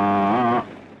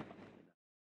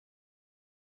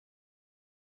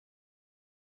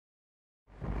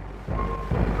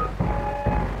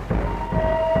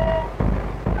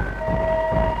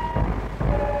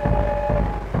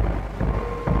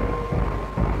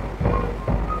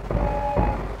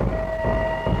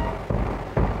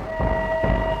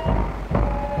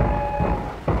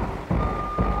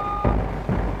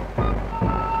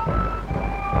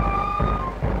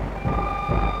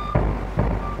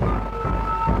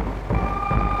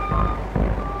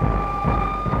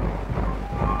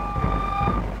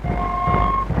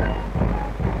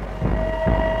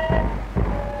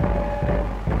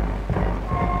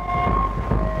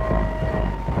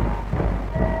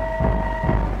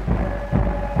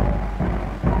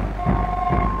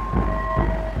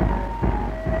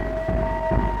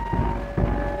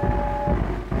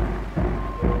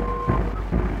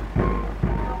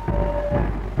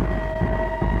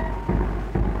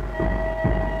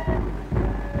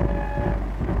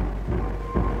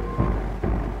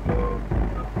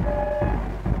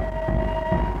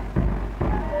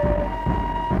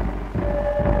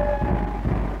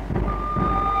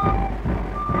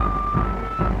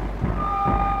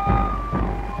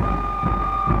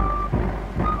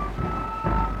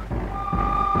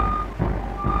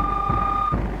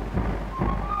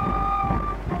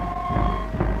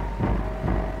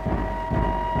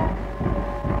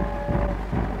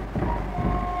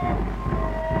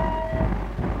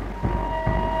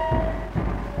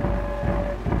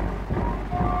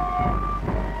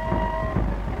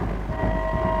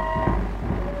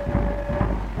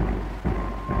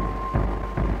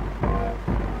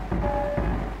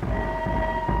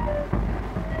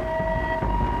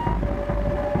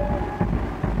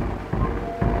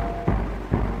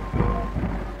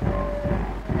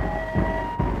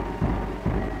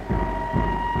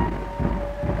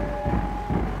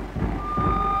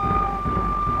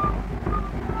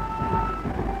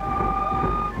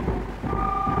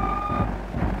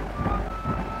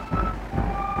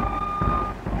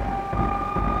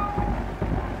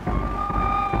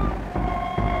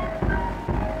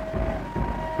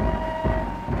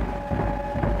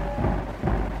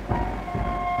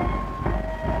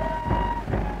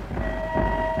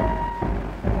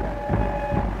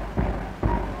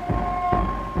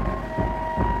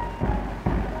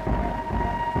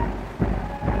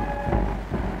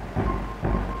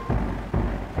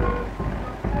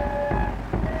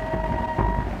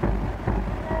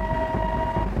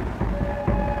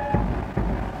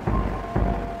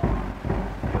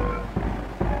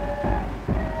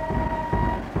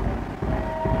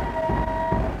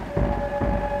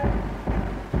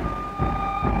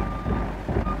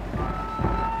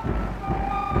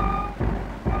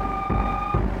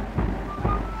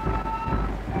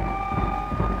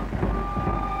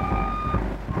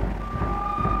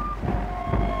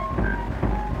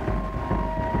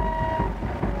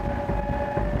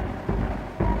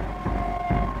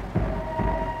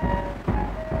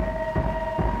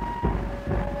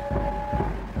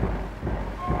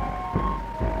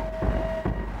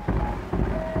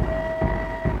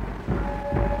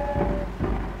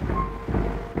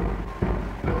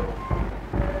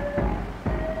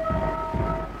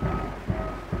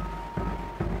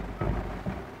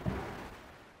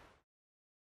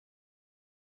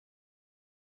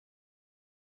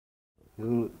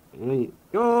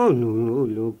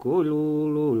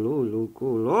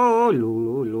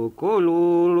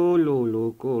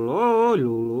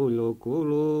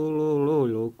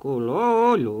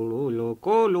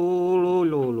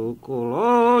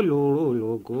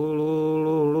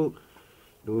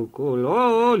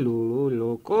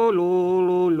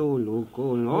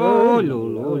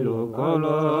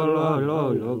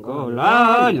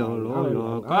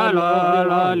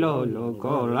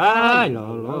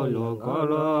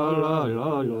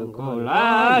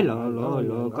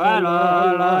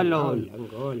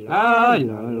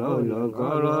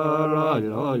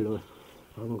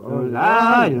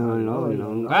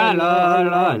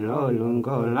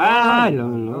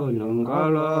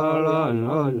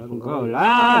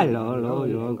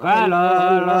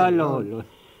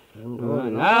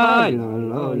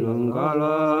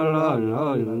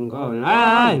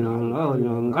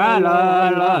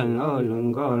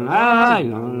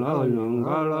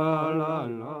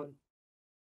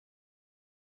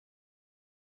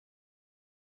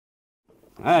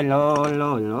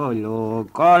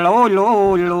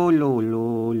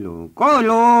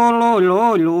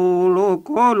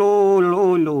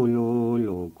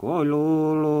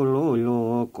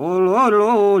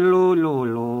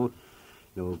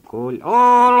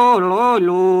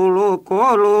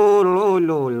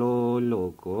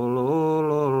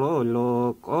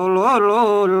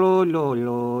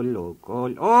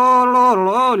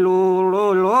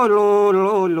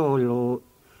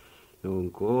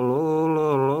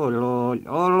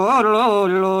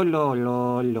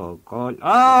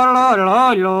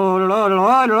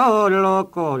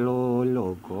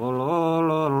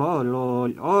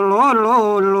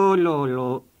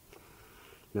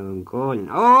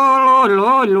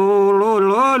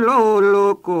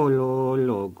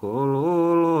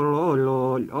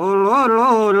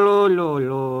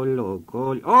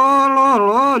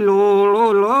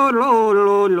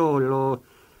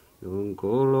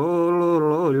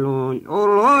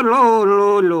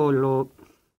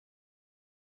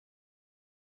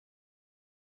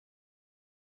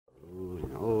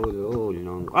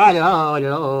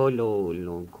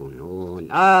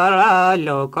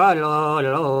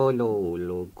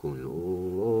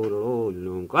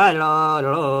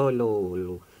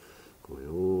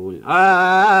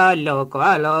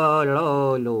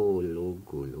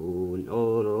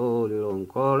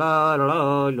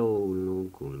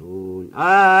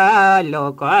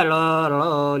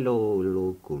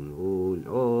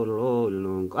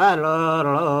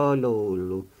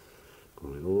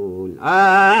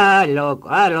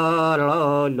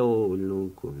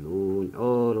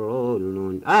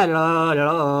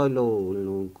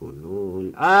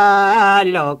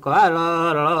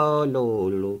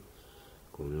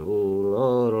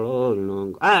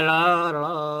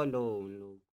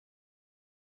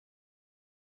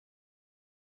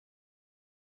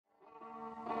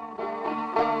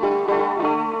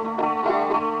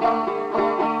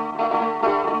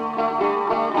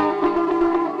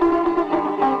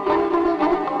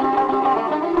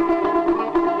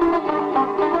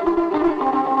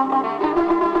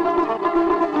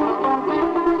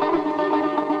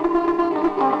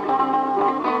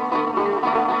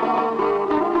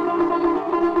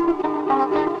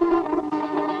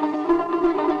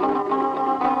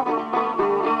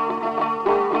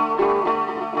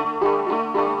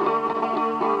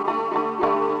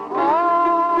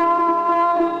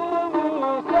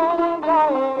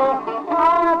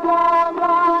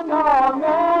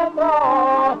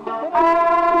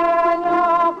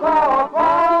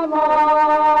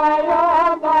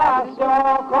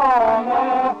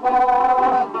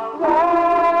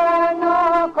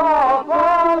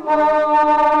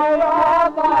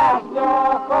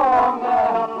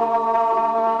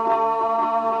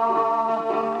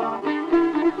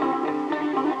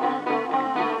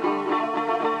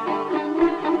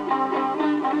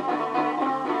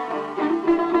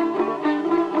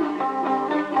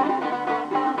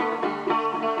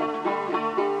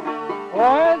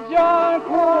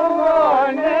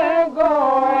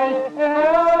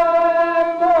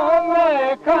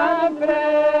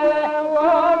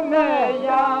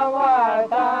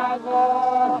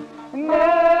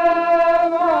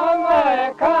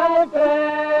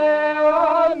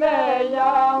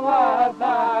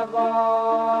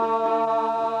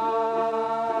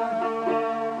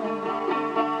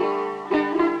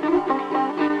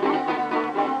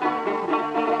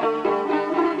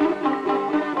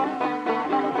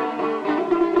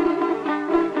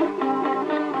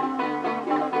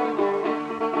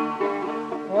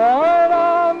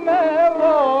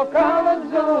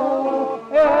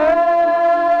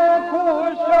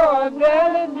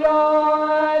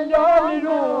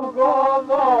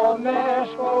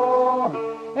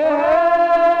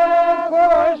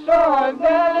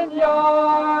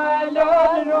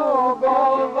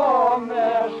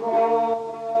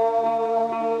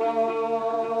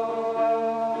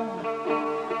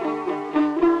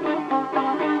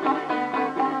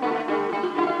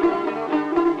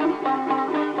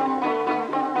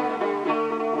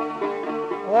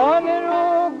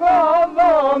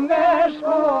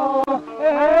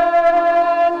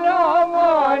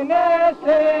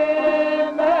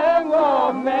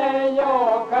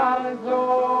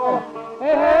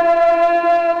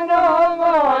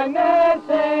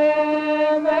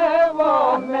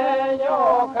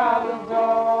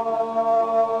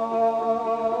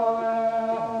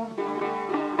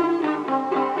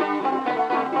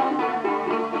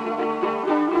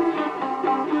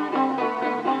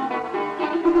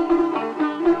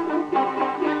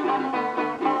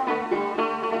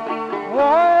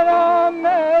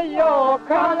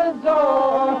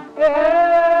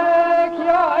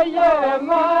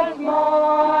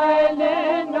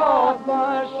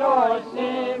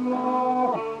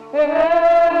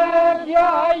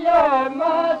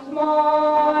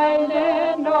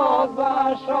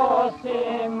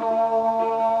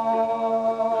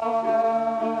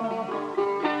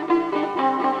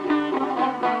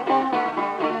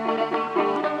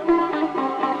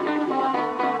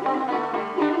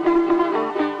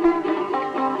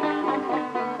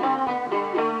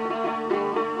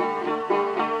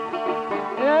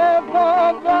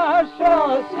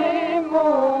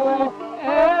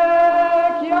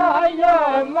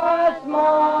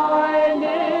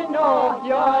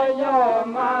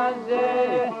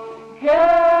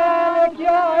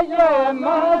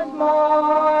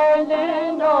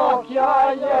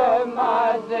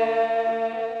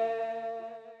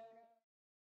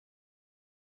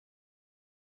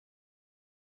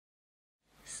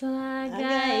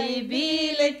Slagai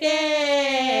bilke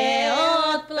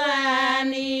ot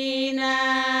planina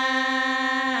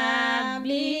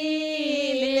biliaro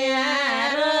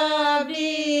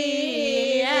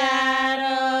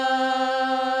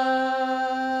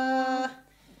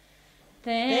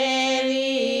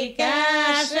tevi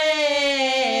kashe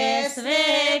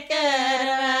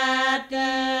svekarvata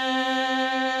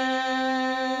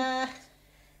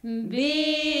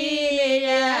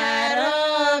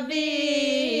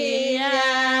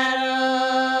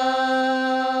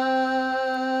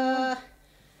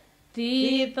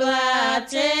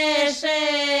plačeše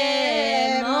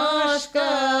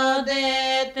moško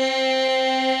dete,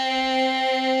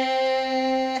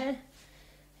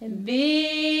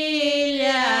 biljaro,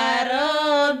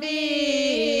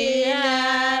 biljaro,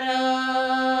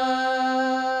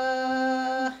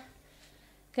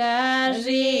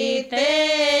 kažite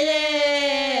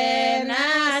je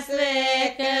na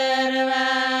sve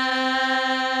krva,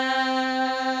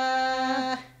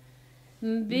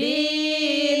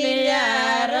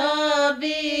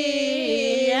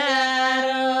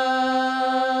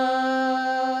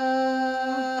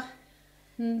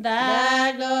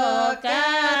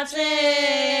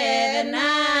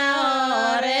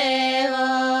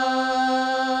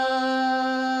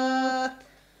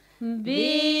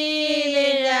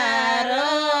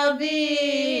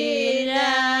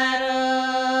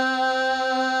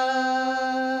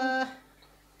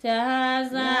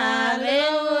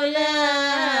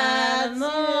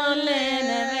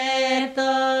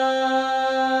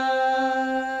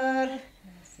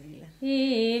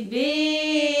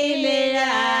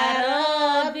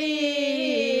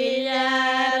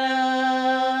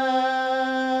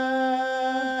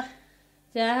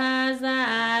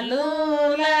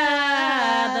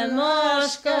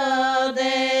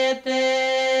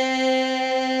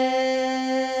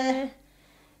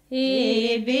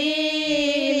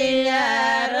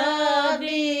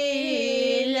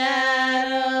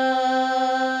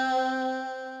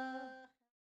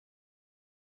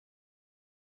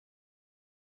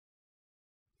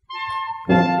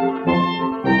 Thank you.